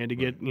a gun. They had to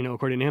get,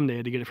 according to him, they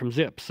had to get it from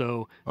Zip.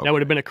 So that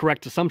would have been a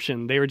correct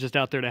assumption. They were just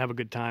out there to have a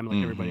good time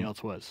like everybody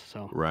else was.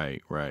 So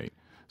Right.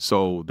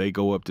 So they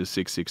go up to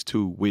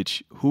 662,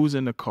 which who's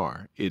in the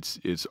car? It's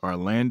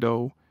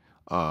Orlando,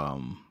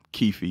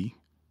 Keefe,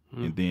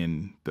 and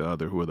then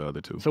who are the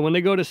other two? So when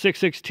they go to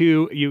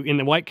 662, in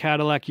the white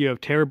Cadillac, you have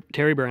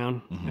Terry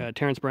Brown,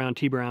 Terrence Brown,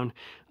 T. Brown,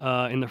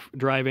 in the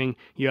driving.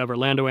 You have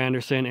Orlando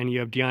Anderson, and you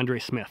have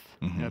DeAndre Smith,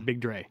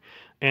 Big Dre.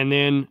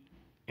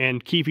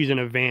 And Keefe's in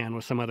a van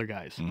with some other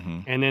guys.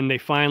 And then they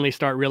finally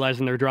start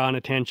realizing they're drawing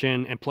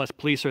attention, and plus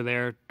police are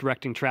there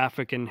directing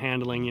traffic and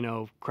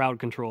handling, crowd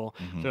control.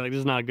 So they're like, this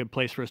is not a good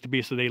place for us to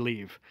be, so they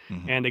leave.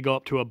 And they go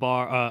up to a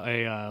bar,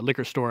 a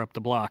liquor store up the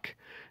block.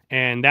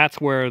 And that's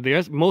where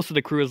most of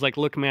the crew is like,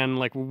 look, man,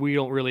 like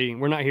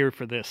we're not here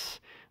for this.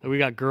 We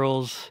got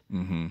girls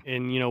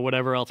and,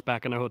 whatever else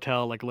back in the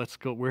hotel. Like, let's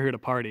go. We're here to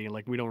party.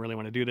 Like, we don't really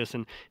want to do this.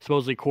 And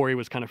supposedly Corey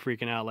was kind of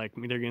freaking out. Like,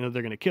 they're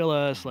going to kill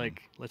us.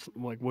 Like,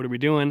 what are we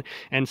doing?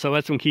 And so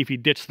that's when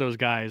Keefe ditched those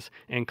guys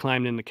and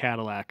climbed in the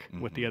Cadillac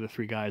with the other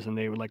three guys. And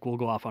they were like, we'll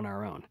go off on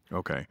our own.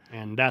 Okay.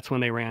 And that's when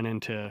they ran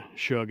into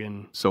Suge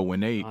and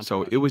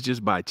so it was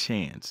just by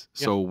chance.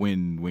 Yeah. So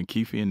when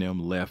Keefe and them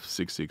left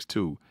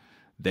 662,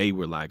 they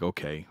were like,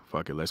 okay,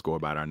 fuck it, let's go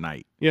about our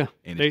night. Yeah.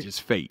 And it's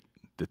just fate.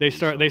 They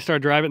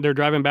start driving. They're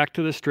driving back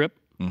to the strip,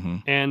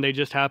 and they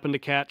just happen to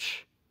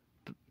catch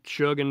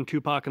Suge and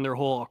Tupac and their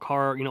whole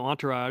car,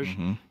 entourage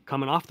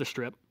coming off the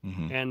strip,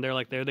 and they're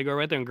like, there they go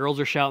right there, and girls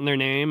are shouting their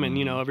name, and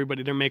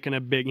everybody, they're making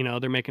a big,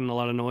 they're making a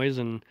lot of noise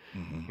and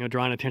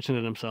drawing attention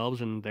to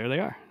themselves, and there they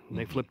are.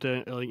 They flipped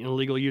an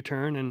illegal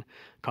U-turn and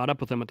caught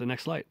up with them at the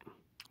next light.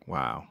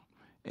 Wow,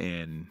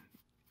 and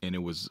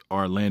it was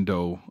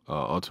Orlando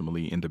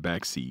ultimately in the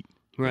back seat.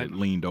 Right.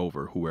 Leaned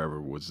over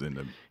whoever was in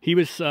the... He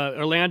was...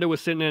 Orlando was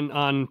sitting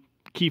on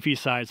Keefe's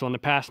side, so on the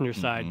passenger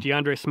side.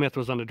 DeAndre Smith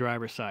was on the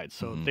driver's side.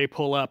 So they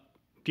pull up.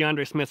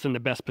 DeAndre Smith's in the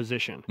best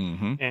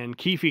position. And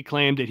Keefe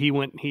claimed that he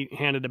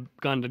handed the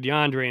gun to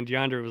DeAndre, and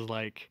DeAndre was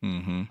like,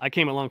 I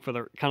came along for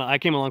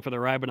the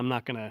ride, but I'm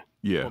not going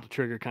to pull the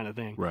trigger kind of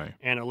thing. Right.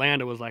 And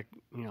Orlando was like,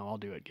 I'll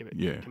do it. Give it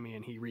to me.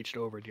 And he reached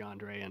over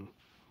DeAndre and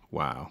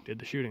did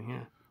the shooting,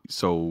 yeah.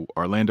 So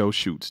Orlando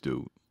shoots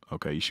dude.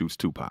 Okay, he shoots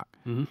Tupac.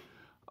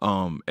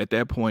 At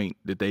that point,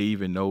 did they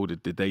even know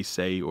did they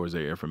say, or is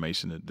there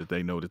information that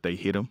they know that they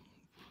hit him?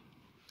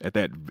 At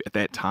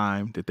that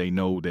time, did they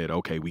know that,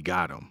 okay, we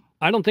got him?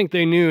 I don't think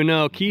they knew.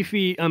 No, Keefe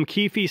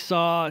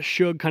saw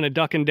Suge kind of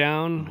ducking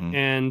down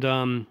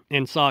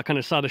and saw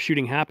the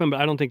shooting happen, but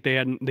I don't think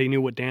they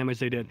knew what damage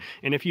they did.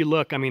 And if you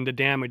look, I mean, the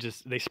damage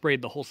is they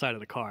sprayed the whole side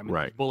of the car. I mean,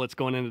 there's bullets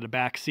going into the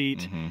back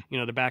seat,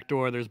 the back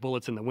door. There's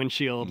bullets in the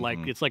windshield. Like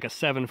it's like a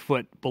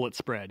 7-foot bullet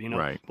spread.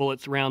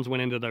 Rounds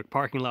went into the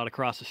parking lot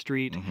across the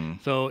street.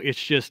 So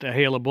it's just a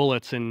hail of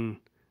bullets, and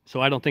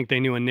so I don't think they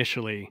knew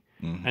initially.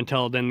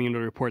 Until then, the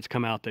reports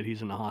come out that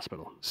he's in the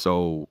hospital.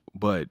 So,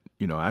 but,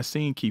 I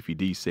seen Keefe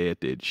D said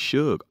that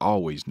Suge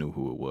always knew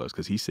who it was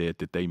because he said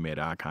that they made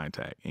eye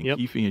contact. And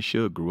Keefe and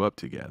Suge grew up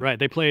together. Right.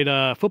 They played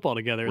football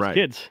together as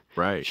kids.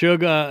 Right.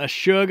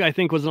 Suge, I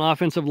think, was an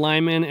offensive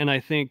lineman, and I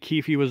think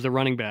Keefe was the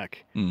running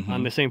back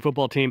on the same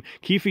football team.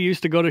 Keefe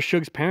used to go to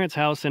Suge's parents'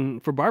 house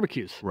and for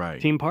barbecues,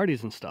 team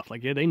parties and stuff.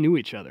 Like, they knew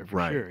each other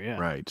for sure. Yeah.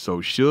 Right. So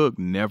Suge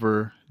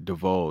never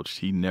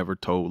divulged. He never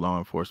told law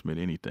enforcement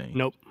anything.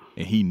 Nope.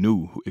 And he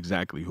knew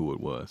exactly who it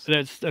was.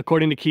 That's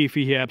according to Keefe.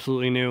 He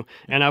absolutely knew.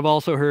 And I've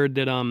also heard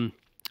that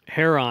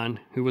Heron,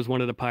 who was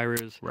one of the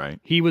Pyrus,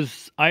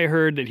 I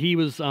heard that he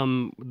was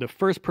the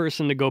first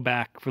person to go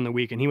back from the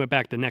weekend. He went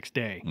back the next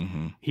day.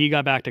 He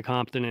got back to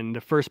Compton, and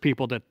the first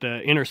people that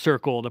the inner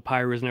circle, the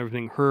Pyrus and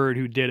everything, heard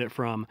who did it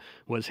from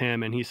was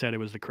him, and he said it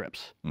was the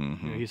Crips.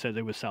 He said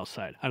it was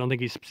Southside. I don't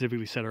think he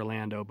specifically said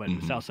Orlando, but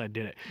Southside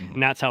did it.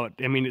 And that's how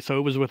so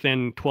it was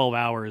within 12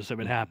 hours of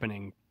it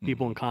happening.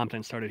 People in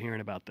Compton started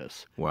hearing about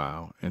this.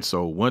 Wow. And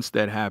so once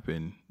that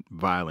happened,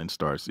 violence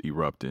starts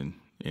erupting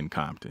in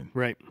Compton.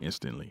 Right.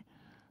 Instantly.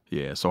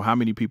 Yeah. So how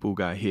many people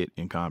got hit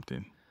in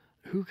Compton?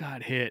 Who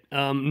got hit?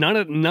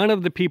 None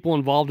of the people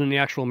involved in the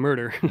actual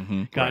murder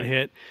got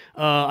hit.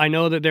 I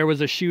know that there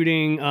was a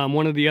shooting.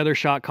 One of the other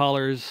shot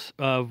callers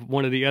of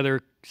one of the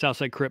other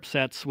Southside Crip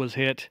sets was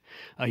hit.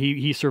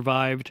 He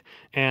survived.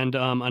 And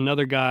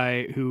another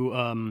guy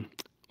who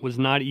was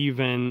not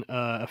even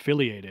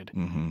affiliated,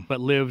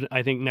 but lived,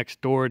 I think, next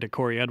door to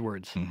Corey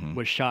Edwards,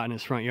 was shot in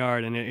his front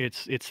yard. And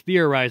it's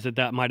theorized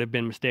that might have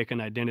been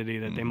mistaken identity,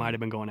 that they might have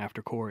been going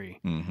after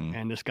Corey.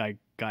 And this guy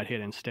got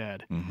hit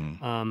instead.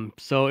 Mm-hmm.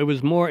 So it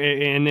was more,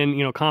 and then,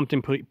 you know,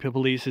 Compton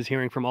police is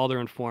hearing from all their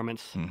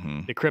informants.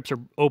 Mm-hmm. The Crips are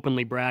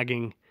openly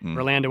bragging. Mm.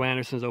 Orlando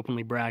Anderson's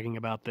openly bragging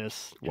about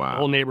this. Wow. The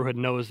whole neighborhood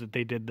knows that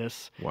they did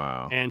this.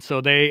 Wow. And so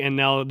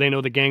now they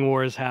know the gang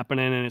war is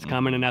happening and it's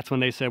coming, and that's when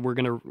they said, we're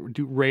going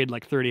to raid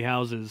like 30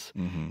 houses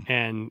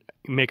and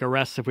make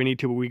arrests if we need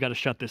to, but we got to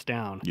shut this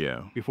down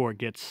before it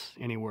gets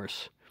any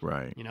worse.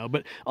 Right. You know,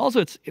 but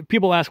also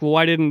people ask, well,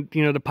 why didn't,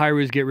 you know, the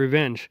Pyrus get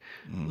revenge?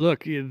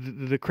 Look,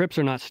 the Crips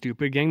are not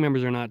stupid. Gang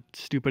members are not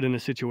stupid in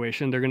this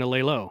situation. They're going to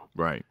lay low.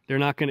 Right. They're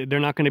not going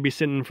to be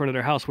sitting in front of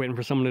their house waiting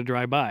for someone to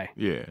drive by.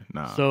 Yeah.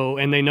 Nah. So,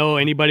 and they know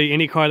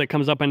any car that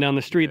comes up and down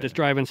the street that's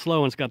driving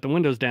slow and's got the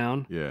windows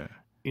down. Yeah.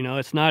 You know,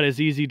 it's not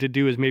as easy to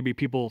do as maybe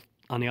people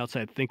on the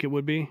outside think it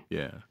would be.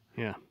 Yeah.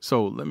 Yeah.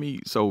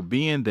 So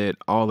being that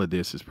all of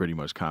this is pretty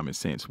much common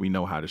sense, we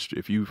know how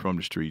if you from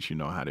the streets, you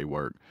know how they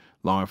work.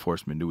 Law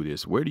enforcement knew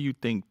this. Where do you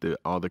think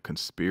all the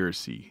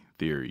conspiracy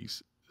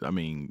theories,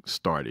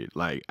 started?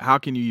 Like, how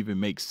can you even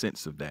make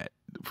sense of that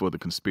for the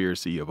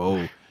conspiracy of,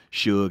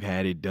 Suge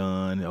had it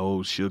done,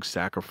 Suge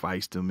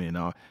sacrificed him and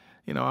all,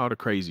 you know, all the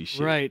crazy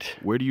shit. Right.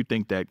 Where do you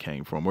think that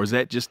came from? Or is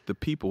that just the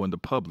people and the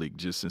public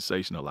just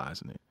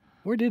sensationalizing it?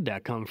 Where did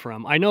that come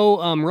from? I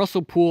know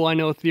Russell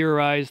Poole,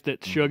 theorized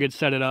that Suge had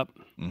set it up.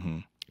 Mm-hmm.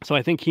 So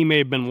I think he may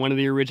have been one of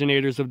the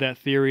originators of that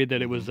theory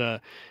that it was,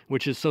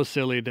 which is so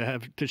silly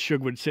that Suge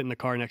would sit in the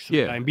car next to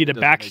the guy and be the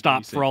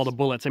backstop for all the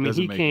bullets. I mean,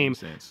 he came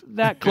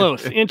that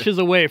close, inches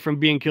away from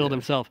being killed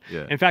himself.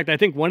 Yeah. In fact, I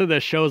think one of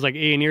the shows, like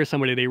A&E or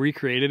somebody, they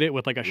recreated it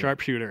with like a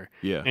sharpshooter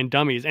and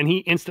dummies, and he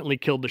instantly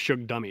killed the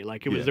Suge dummy.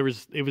 Like it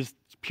was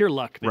pure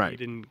luck that he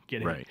didn't get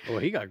hit. Right. Well,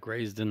 he got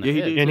grazed in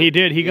the head. And he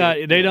did. He got.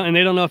 They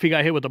don't know if he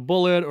got hit with a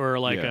bullet or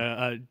like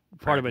a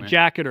part of a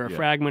jacket or a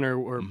fragment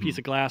or a piece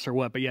of glass or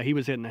what. But yeah, he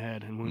was hit in the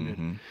head and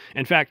wounded.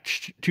 In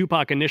fact,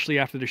 Tupac initially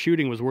after the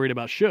shooting was worried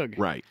about Suge.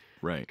 Right.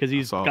 Because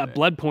he's got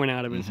blood pouring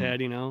out of his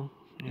head. You know.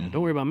 Yeah,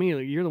 don't worry about me.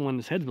 Like, you're the one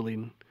that's head's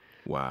bleeding.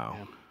 Wow.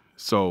 Yeah.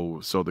 So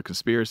the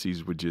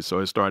conspiracies were just,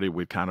 it started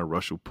with kind of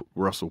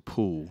Russell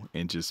Poole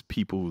and just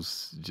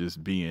people's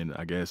just being,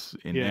 I guess,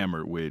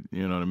 enamored with,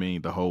 you know what I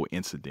mean, the whole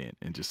incident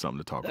and just something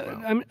to talk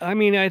about.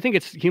 I think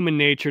it's human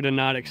nature to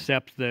not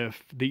accept the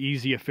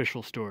easy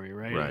official story,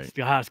 right? Right.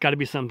 It's got to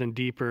be something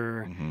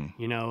deeper,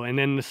 you know, and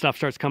then the stuff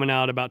starts coming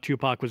out about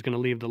Tupac was going to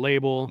leave the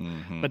label,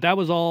 but that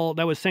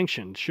was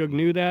sanctioned. Suge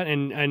knew that,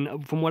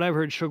 and from what I've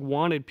heard, Suge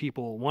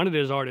wanted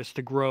his artists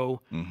to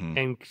grow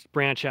and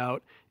branch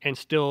out. And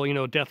still, you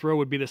know, Death Row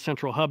would be the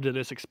central hub to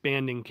this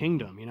expanding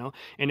kingdom, you know.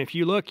 And if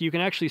you look, you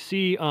can actually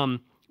see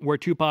where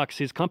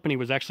his company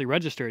was actually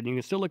registered. You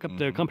can still look up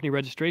the company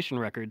registration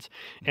records,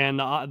 and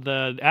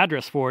the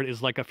address for it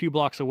is like a few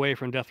blocks away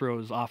from Death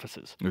Row's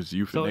offices. It was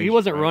euthanasia, so he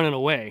wasn't running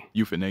away.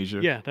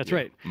 Euthanasia? Yeah, that's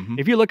right.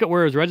 If you look at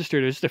where it was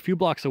registered, it's just a few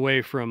blocks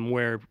away from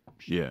where...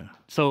 Yeah.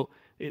 So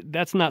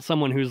that's not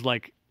someone who's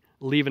like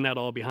leaving that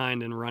all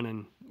behind and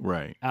running...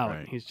 out.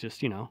 Right. He's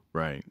just, you know.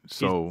 Right.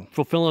 So he's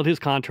fulfilling his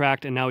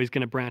contract, and now he's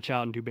going to branch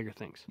out and do bigger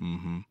things.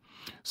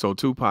 So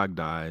Tupac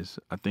dies,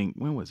 I think,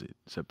 when was it?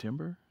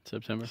 September?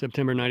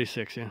 September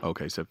 96, yeah.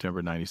 Okay,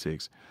 September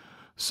 96.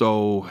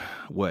 So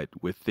what,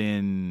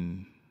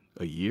 within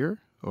a year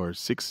or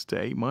 6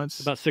 to 8 months?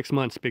 About 6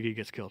 months, Biggie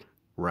gets killed.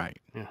 Right.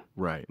 Yeah.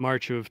 Right.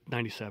 March of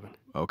 97.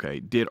 Okay.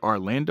 Did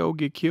Orlando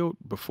get killed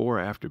before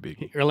or after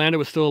Biggie? Orlando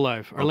was still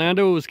alive. Okay.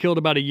 Orlando was killed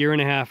about a year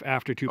and a half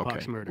after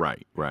Tupac's murder.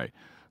 Right.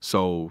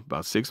 So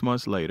about 6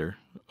 months later,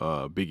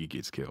 Biggie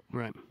gets killed.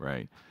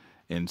 Right.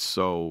 And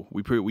so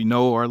we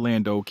know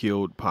Orlando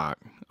killed Pac.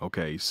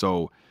 Okay.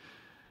 So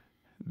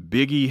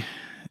Biggie.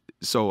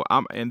 So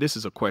and this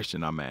is a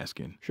question I'm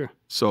asking. Sure.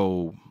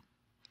 So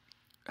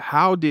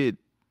how did,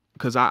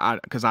 because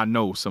I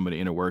know some of the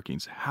inner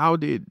workings. How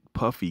did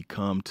Puffy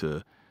come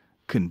to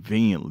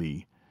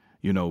conveniently,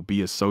 you know,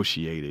 be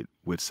associated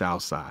with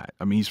Southside?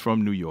 I mean, he's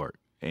from New York,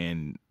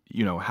 and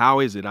you know, how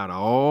is it out of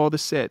all the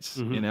sets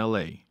in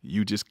L.A.,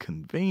 you just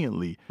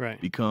conveniently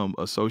become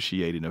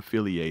associated and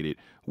affiliated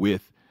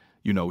with,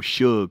 you know,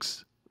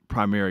 Suge's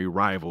primary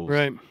rival's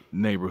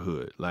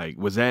neighborhood? Like,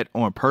 was that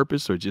on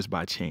purpose or just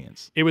by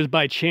chance? It was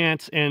by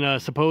chance, and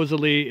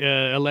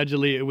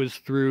allegedly, it was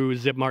through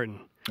Zip Martin.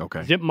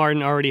 Okay. Zip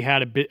Martin already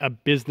had a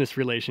business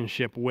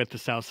relationship with the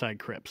Southside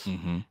Crips,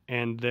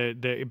 and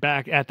the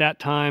back at that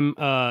time,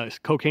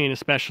 cocaine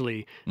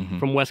especially,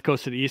 from West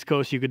Coast to the East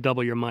Coast, you could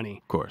double your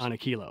money on a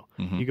kilo.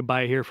 You could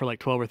buy it here for like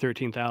 12 or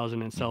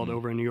 13,000 and sell it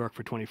over in New York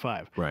for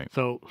 25. Right.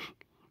 So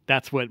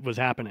that's what was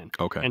happening.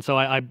 Okay. And so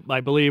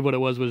I believe what it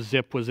was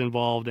Zip was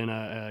involved in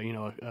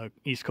a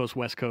East Coast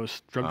West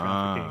Coast drug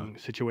trafficking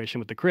situation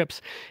with the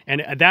Crips,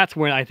 and that's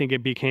where I think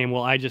it became,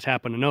 well, I just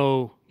happen to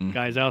know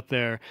guys out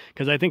there,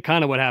 because I think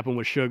kind of what happened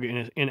was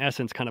Suge in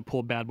essence kind of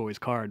pulled Bad Boy's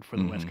card for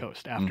the West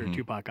Coast after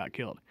Tupac got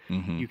killed.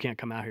 You can't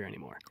come out here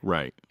anymore.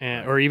 Right.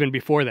 Or even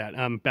before that,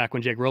 back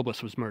when Jake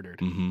Robles was murdered,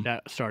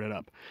 that started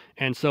up.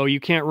 And so you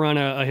can't run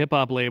a hip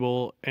hop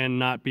label and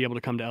not be able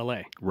to come to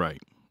LA.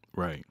 Right.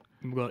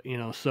 Well, you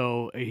know,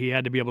 so he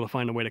had to be able to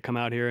find a way to come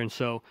out here, and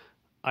so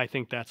I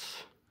think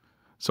that's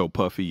So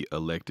Puffy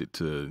elected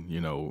to, you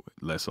know,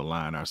 let's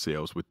align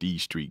ourselves with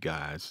these street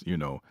guys, you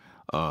know,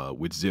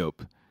 with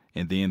Zip.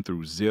 And then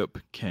through Zip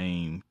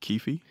came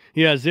Keefe.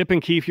 Yeah, Zip and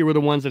Keefe were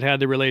the ones that had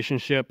the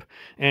relationship.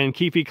 And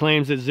Keefe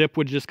claims that Zip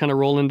would just kind of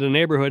roll into the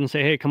neighborhood and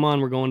say, hey, come on,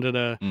 we're going to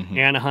the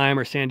Anaheim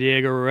or San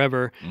Diego or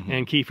wherever.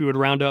 And Keefe would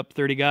round up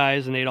 30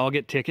 guys and they'd all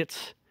get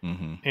tickets.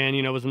 And,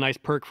 you know, it was a nice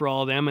perk for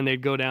all of them, and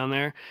they'd go down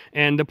there.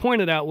 And the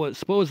point of that was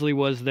supposedly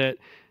was that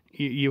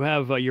you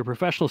have your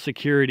professional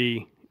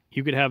security.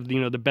 You could have, you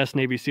know, the best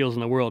Navy SEALs in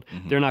the world.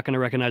 They're not going to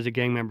recognize a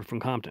gang member from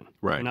Compton.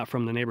 Right. They're not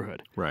from the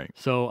neighborhood. Right.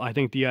 So I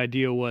think the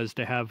idea was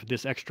to have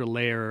this extra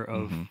layer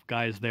of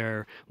guys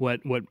there, what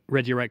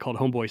Reggie Wright called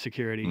homeboy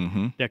security,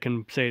 that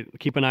can say,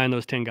 keep an eye on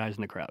those 10 guys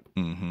in the crowd.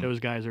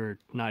 Those guys are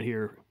not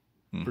here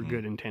for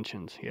good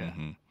intentions. Yeah.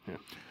 Yeah.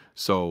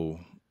 So,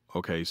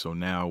 okay, so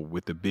now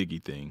with the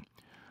Biggie thing.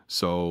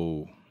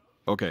 So,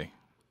 okay.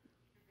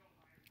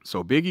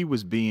 So Biggie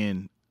was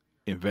being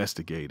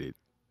investigated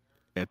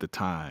at the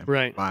time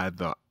by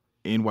the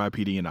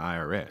NYPD and the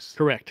IRS.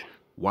 Correct.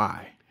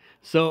 Why?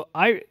 So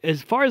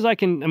as far as I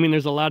can, I mean,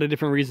 there's a lot of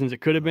different reasons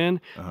it could have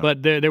been,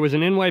 but there was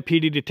an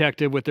NYPD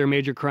detective with their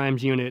major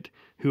crimes unit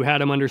who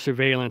had him under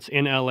surveillance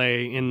in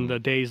LA in the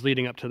days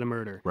leading up to the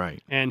murder.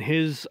 Right. And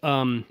his,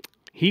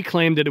 he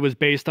claimed that it was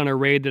based on a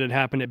raid that had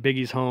happened at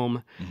Biggie's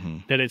home,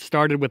 that it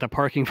started with a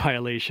parking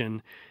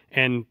violation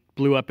and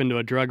blew up into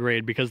a drug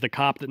raid because the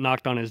cop that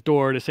knocked on his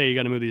door to say you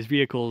got to move these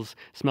vehicles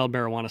smelled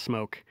marijuana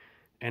smoke.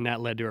 And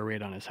that led to a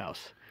raid on his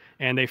house.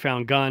 And they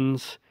found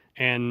guns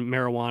and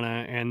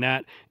marijuana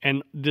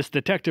and this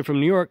detective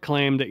from New York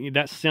claimed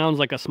that sounds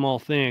like a small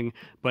thing,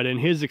 but in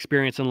his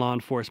experience in law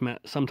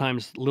enforcement,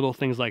 sometimes little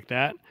things like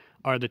that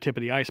are the tip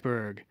of the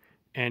iceberg.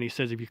 And he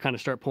says if you kind of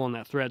start pulling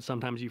that thread,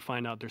 sometimes you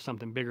find out there's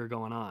something bigger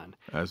going on.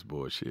 That's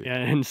bullshit. Yeah,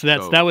 and so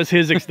that was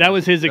his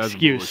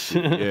excuse.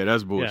 Yeah,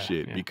 that's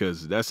bullshit yeah.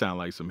 Because that sounds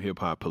like some hip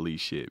hop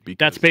police shit. Because,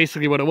 that's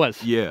basically what it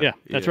was. Yeah,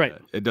 that's right.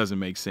 It doesn't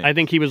make sense. I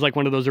think he was like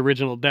one of those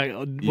original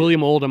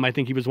William Oldham. I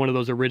think he was one of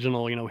those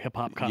original, you know, hip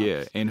hop cops.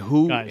 Yeah, and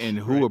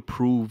who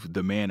approved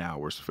the man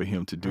hours for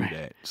him to do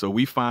that? So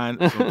we find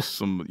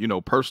some you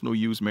know, personal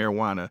use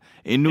marijuana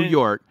in New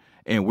York.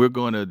 And we're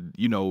going to,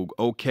 you know,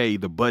 okay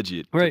the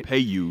budget to pay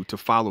you to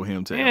follow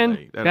him to LA.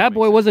 That Bad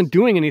Boy wasn't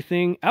doing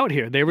anything out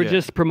here. They were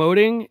just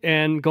promoting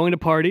and going to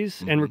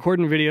parties and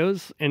recording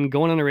videos and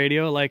going on the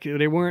radio. Like,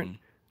 they weren't...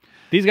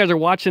 These guys are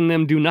watching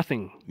them do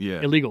nothing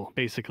illegal,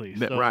 basically.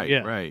 So, right.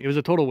 It was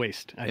a total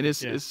waste.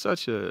 It's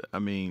such a... I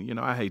mean, you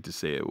know, I hate to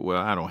say it.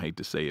 Well, I don't hate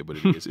to say it, but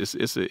it is.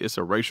 It's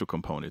a racial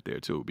component there,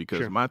 too.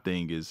 Because my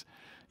thing is,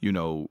 you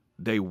know,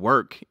 they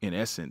work, in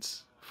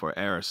essence, for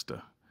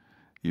Arista.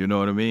 You know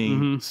what I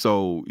mean?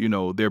 So, you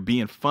know, they're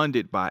being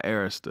funded by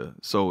Arista.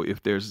 So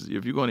if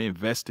you're going to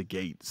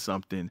investigate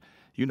something,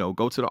 you know,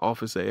 go to the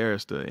office of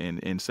Arista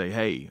and say,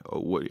 hey,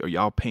 what, are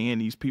y'all paying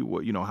these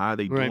people? You know, how are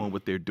they doing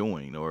what they're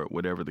doing, or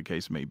whatever the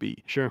case may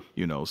be? Sure.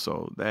 You know,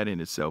 so that in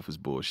itself is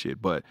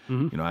bullshit. But,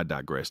 you know, I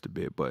digressed a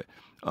bit. But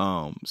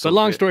long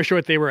story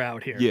short, they were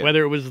out here.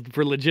 Whether it was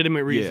for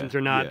legitimate reasons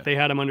or not, they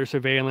had him under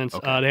surveillance.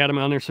 They had him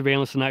under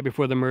surveillance the night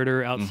before the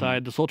murder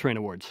outside the Soul Train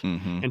Awards.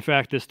 In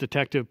fact, this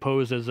detective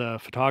posed as a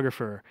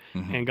photographer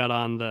and got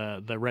on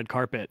the red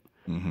carpet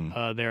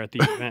there at the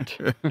event.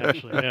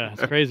 Actually, yeah,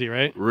 it's crazy,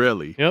 right?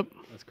 Really? Yep.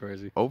 That's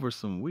crazy. Over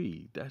some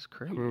weed. That's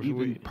crazy.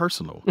 Even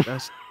personal.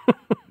 That's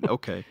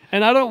okay.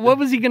 And what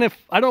is he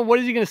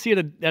gonna see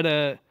at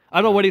a I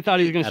don't know what he thought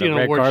he was going to see on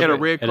a award show. At a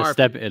red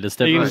carpet. At a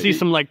step. You can see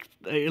some like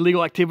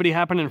illegal activity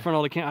happening in front of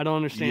all the cameras. I don't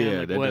understand. Yeah,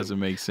 like, that doesn't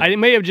make sense. It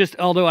may have just,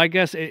 although I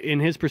guess in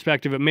his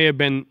perspective, it may have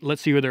been,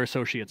 let's see who their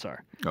associates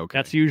are. Okay.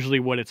 That's usually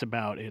what it's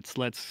about. It's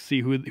let's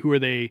see who are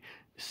they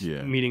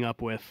meeting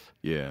up with.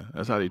 Yeah,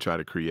 that's how they try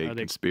to create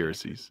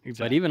conspiracies.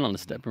 Exactly. But even on the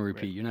step and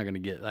repeat, you're not going to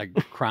get like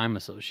crime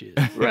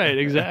associates. Right,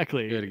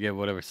 exactly. You're going to get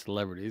whatever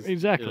celebrities.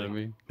 Exactly. You know what I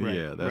mean? Right.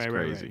 Yeah, that's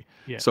crazy. Right.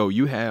 Yeah. So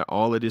you had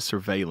all of this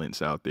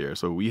surveillance out there.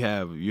 So you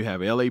have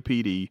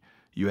LAPD,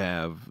 you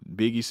have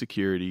Biggie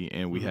security,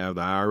 and we have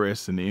the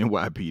IRS and the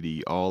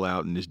NYPD all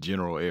out in this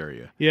general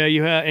area. Yeah,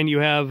 you have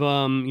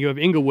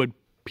Inglewood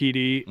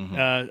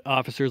PD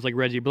officers like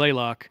Reggie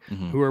Blaylock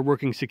who are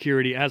working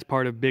security as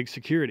part of big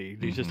security.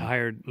 He's just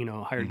hired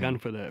gun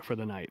for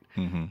the night,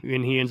 and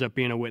he ends up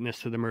being a witness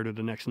to the murder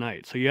the next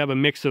night. So you have a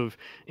mix of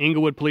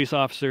Inglewood police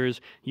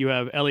officers. You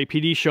have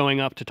LAPD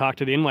showing up to talk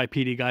to the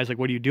NYPD guys, like,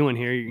 "What are you doing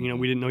here? You know,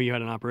 we didn't know you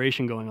had an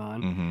operation going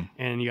on."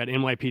 And you got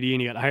NYPD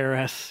and you got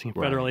IRS,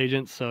 federal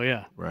agents. So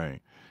yeah,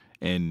 right.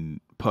 And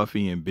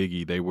Puffy and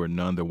Biggie, they were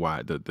none the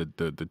wiser.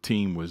 The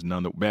team was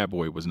Bad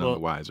Boy was none the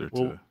wiser.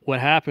 What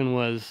happened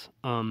was,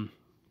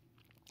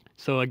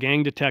 so a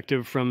gang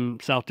detective from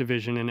South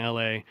Division in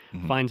LA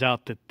finds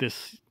out that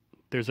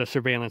there's a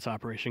surveillance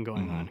operation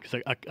going on because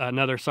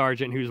another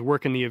sergeant who's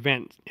working the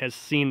event has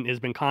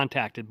been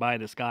contacted by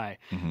this guy.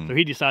 So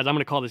he decides, I'm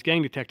going to call this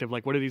gang detective.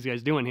 Like, what are these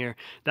guys doing here?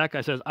 That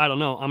guy says, I don't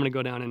know. I'm going to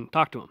go down and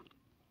talk to him.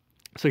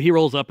 So he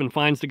rolls up and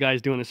finds the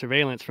guys doing the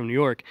surveillance from New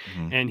York,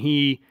 and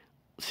he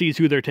sees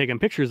who they're taking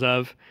pictures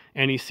of,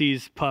 and he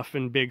sees Puff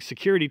and Big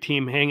security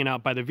team hanging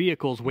out by the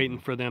vehicles waiting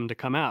for them to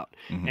come out.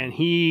 And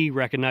he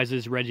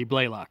recognizes Reggie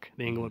Blaylock,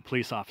 the Inglewood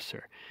police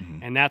officer.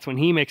 And that's when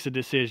he makes a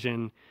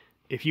decision.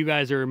 If you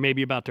guys are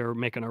maybe about to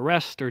make an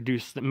arrest or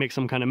make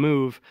some kind of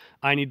move,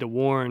 I need to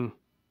warn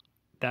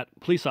that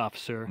police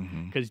officer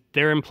because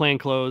they're in plain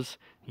clothes.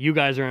 You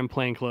guys are in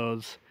plain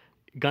clothes.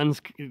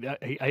 Guns,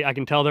 I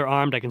can tell they're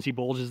armed. I can see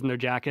bulges in their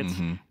jackets.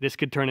 This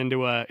could turn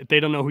into if they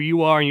don't know who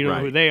you are and you don't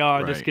know who they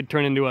are, this could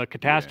turn into a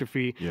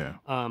catastrophe.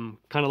 Kind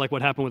of like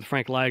what happened with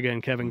Frank Liga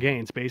and Kevin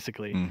Gaines,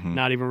 basically,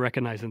 not even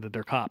recognizing that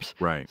they're cops.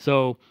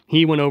 So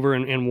he went over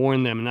and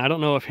warned them. And I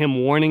don't know if him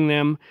warning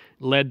them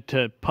led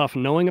to Puff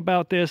knowing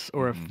about this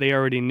or if they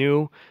already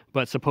knew,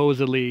 but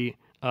supposedly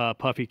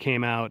Puffy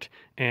came out,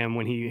 and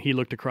when he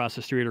looked across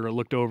the street or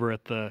looked over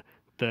at the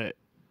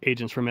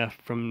agents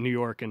from New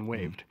York and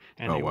waved,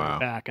 and they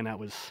went back, and that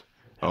was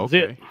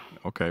it.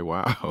 Okay,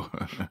 wow.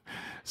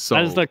 So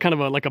that is kind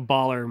of like a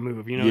baller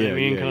move, you know what I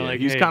mean? Kind of like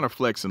he's kind of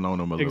flexing on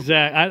them a little.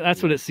 Exactly,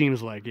 that's what it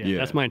seems like. Yeah,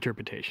 that's my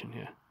interpretation.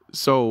 Yeah.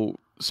 So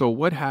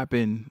what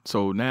happened?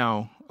 So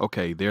now,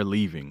 okay, they're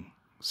leaving.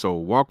 So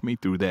walk me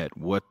through that.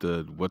 What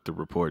the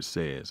report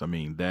says. I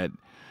mean,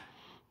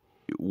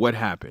 what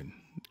happened?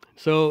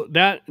 So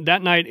that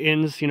night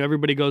ends. You know,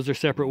 everybody goes their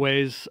separate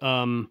ways.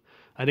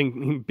 I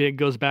think Big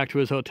goes back to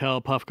his hotel,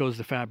 Puff goes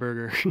to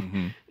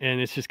Fatburger,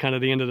 and it's just kind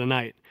of the end of the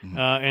night.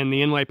 And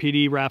the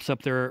NYPD wraps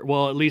up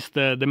at least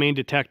the main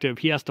detective,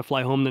 he has to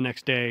fly home the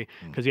next day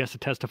because he has to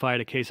testify at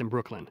a case in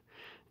Brooklyn.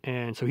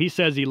 And so he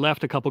says he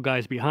left a couple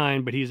guys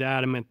behind, but he's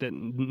adamant that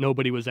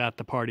nobody was at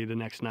the party the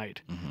next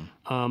night,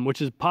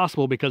 which is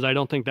possible because I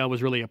don't think that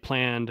was really a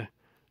planned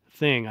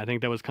thing. I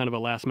think that was kind of a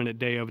last-minute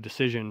day of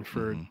decision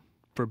for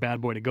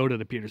Bad Boy to go to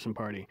the Peterson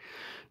party.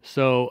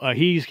 So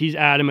he's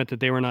adamant that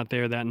they were not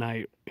there that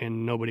night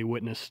and nobody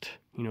witnessed,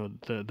 you know,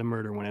 the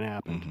murder when it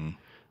happened.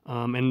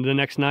 And the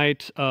next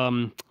night,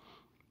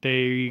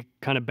 they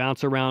kind of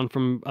bounce around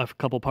from a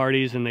couple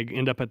parties and they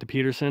end up at the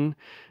Peterson,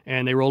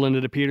 and they roll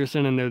into the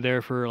Peterson and they're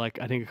there for like,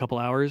 I think a couple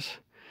hours.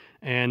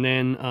 And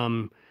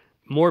then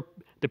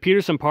the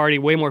Peterson party,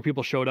 way more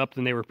people showed up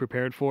than they were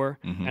prepared for.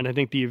 And I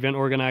think the event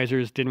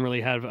organizers didn't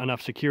really have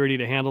enough security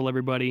to handle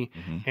everybody.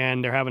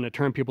 And they're having to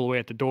turn people away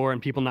at the door,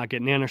 and people not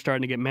getting in are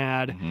starting to get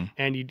mad.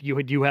 And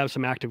you have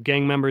some active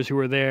gang members who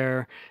are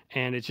there,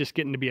 and it's just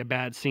getting to be a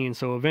bad scene.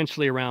 So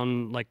eventually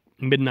around like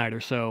midnight or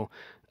so,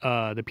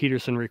 the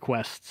Peterson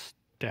requests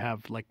to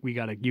have like, you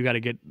got to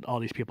get all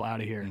these people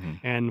out of here.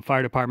 And the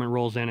fire department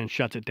rolls in and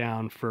shuts it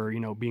down for, you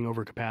know, being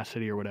over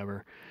capacity or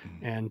whatever.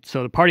 And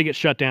so the party gets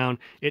shut down.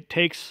 It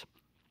takes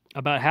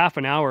about half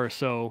an hour or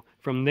so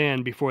from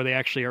then before they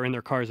actually are in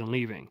their cars and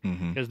leaving,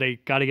 because they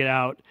got to get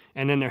out,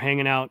 and then they're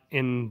hanging out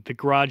in the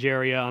garage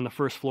area on the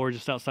first floor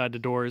just outside the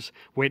doors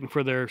waiting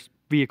for their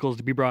vehicles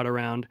to be brought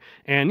around.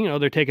 And, you know,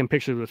 they're taking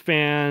pictures with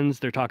fans,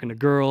 they're talking to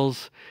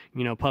girls,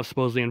 you know, Puff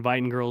supposedly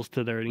inviting girls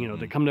to their, you know,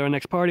 to come to our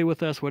next party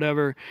with us,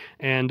 whatever.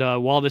 And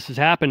while this is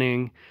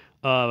happening,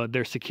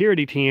 their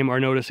security team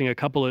are noticing a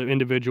couple of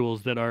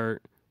individuals that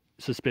are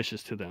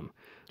suspicious to them.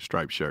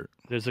 Striped shirt.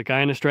 There's a guy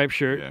in a striped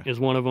shirt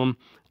is one of them,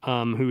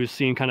 who is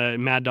seen kind of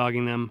mad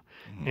dogging them.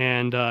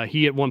 And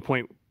he at one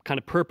point kind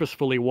of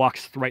purposefully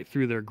walks right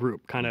through their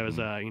group, kind of as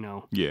a, you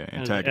know.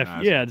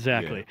 Antagonizing. Yeah,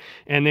 exactly.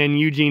 And then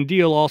Eugene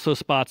Deal also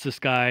spots this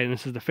guy, and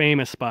this is the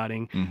famous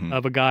spotting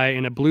of a guy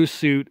in a blue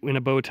suit in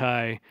a bow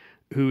tie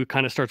who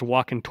kind of starts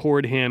walking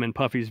toward him in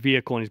Puffy's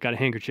vehicle, and he's got a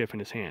handkerchief in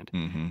his hand.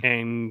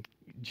 And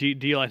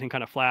Deal, I think,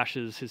 kind of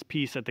flashes his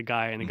piece at the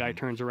guy, and the guy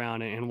turns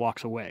around and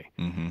walks away.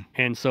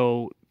 And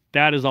so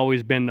that has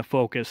always been the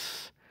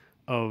focus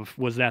of,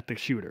 was that the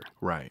shooter?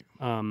 Right.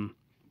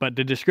 But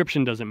the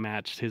description doesn't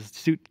match. His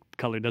suit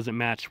color doesn't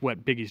match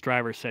what Biggie's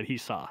driver said he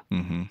saw.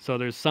 So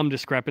there's some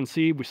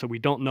discrepancy. So we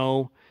don't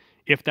know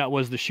if that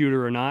was the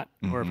shooter or not,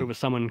 or if it was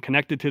someone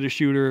connected to the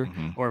shooter,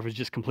 or if it was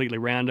just completely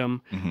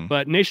random.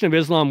 But Nation of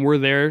Islam were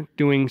there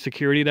doing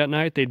security that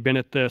night. They'd been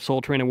at the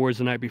Soul Train Awards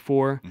the night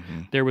before.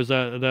 There was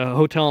the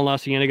hotel in La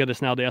Cienega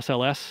that's now the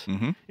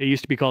SLS. It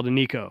used to be called the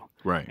Nico.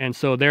 Right. And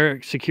so their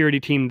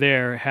security team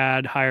there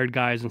had hired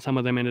guys, and some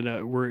of them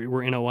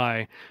were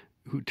NOI,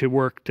 to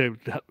work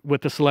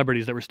with the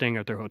celebrities that were staying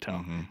at their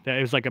hotel.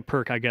 It was like a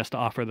perk, I guess, to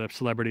offer the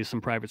celebrities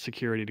some private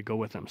security to go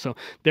with them. So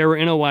there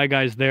were NOI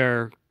guys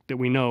there that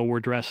we know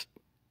were dressed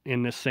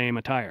in this same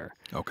attire.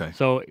 Okay.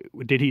 So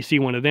did he see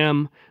one of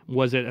them?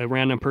 Was it a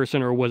random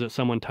person, or was it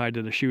someone tied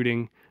to the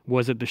shooting?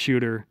 Was it the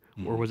shooter,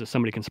 or was it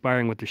somebody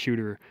conspiring with the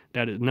shooter?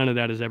 None of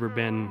that has ever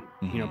been,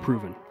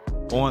 proven.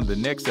 On the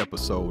next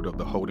episode of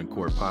the Holdin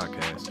Court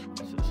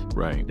podcast,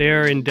 right?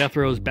 They're in Death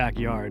Row's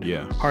backyard,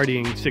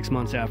 partying 6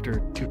 months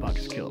after Tupac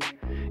is killed,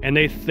 and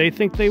they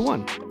think they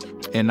won.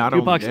 And not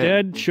Tupac's only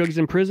that, dead, Suge's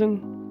in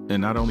prison,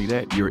 and not only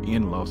that, you're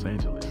in Los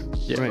Angeles.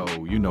 Right.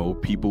 So,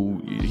 people,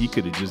 he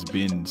could have just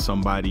been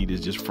somebody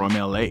that's just from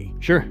LA.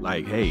 Sure.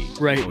 Like, hey,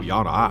 right.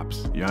 Y'all the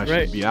ops. Y'all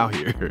should be out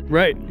here.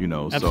 Right.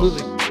 So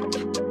absolutely.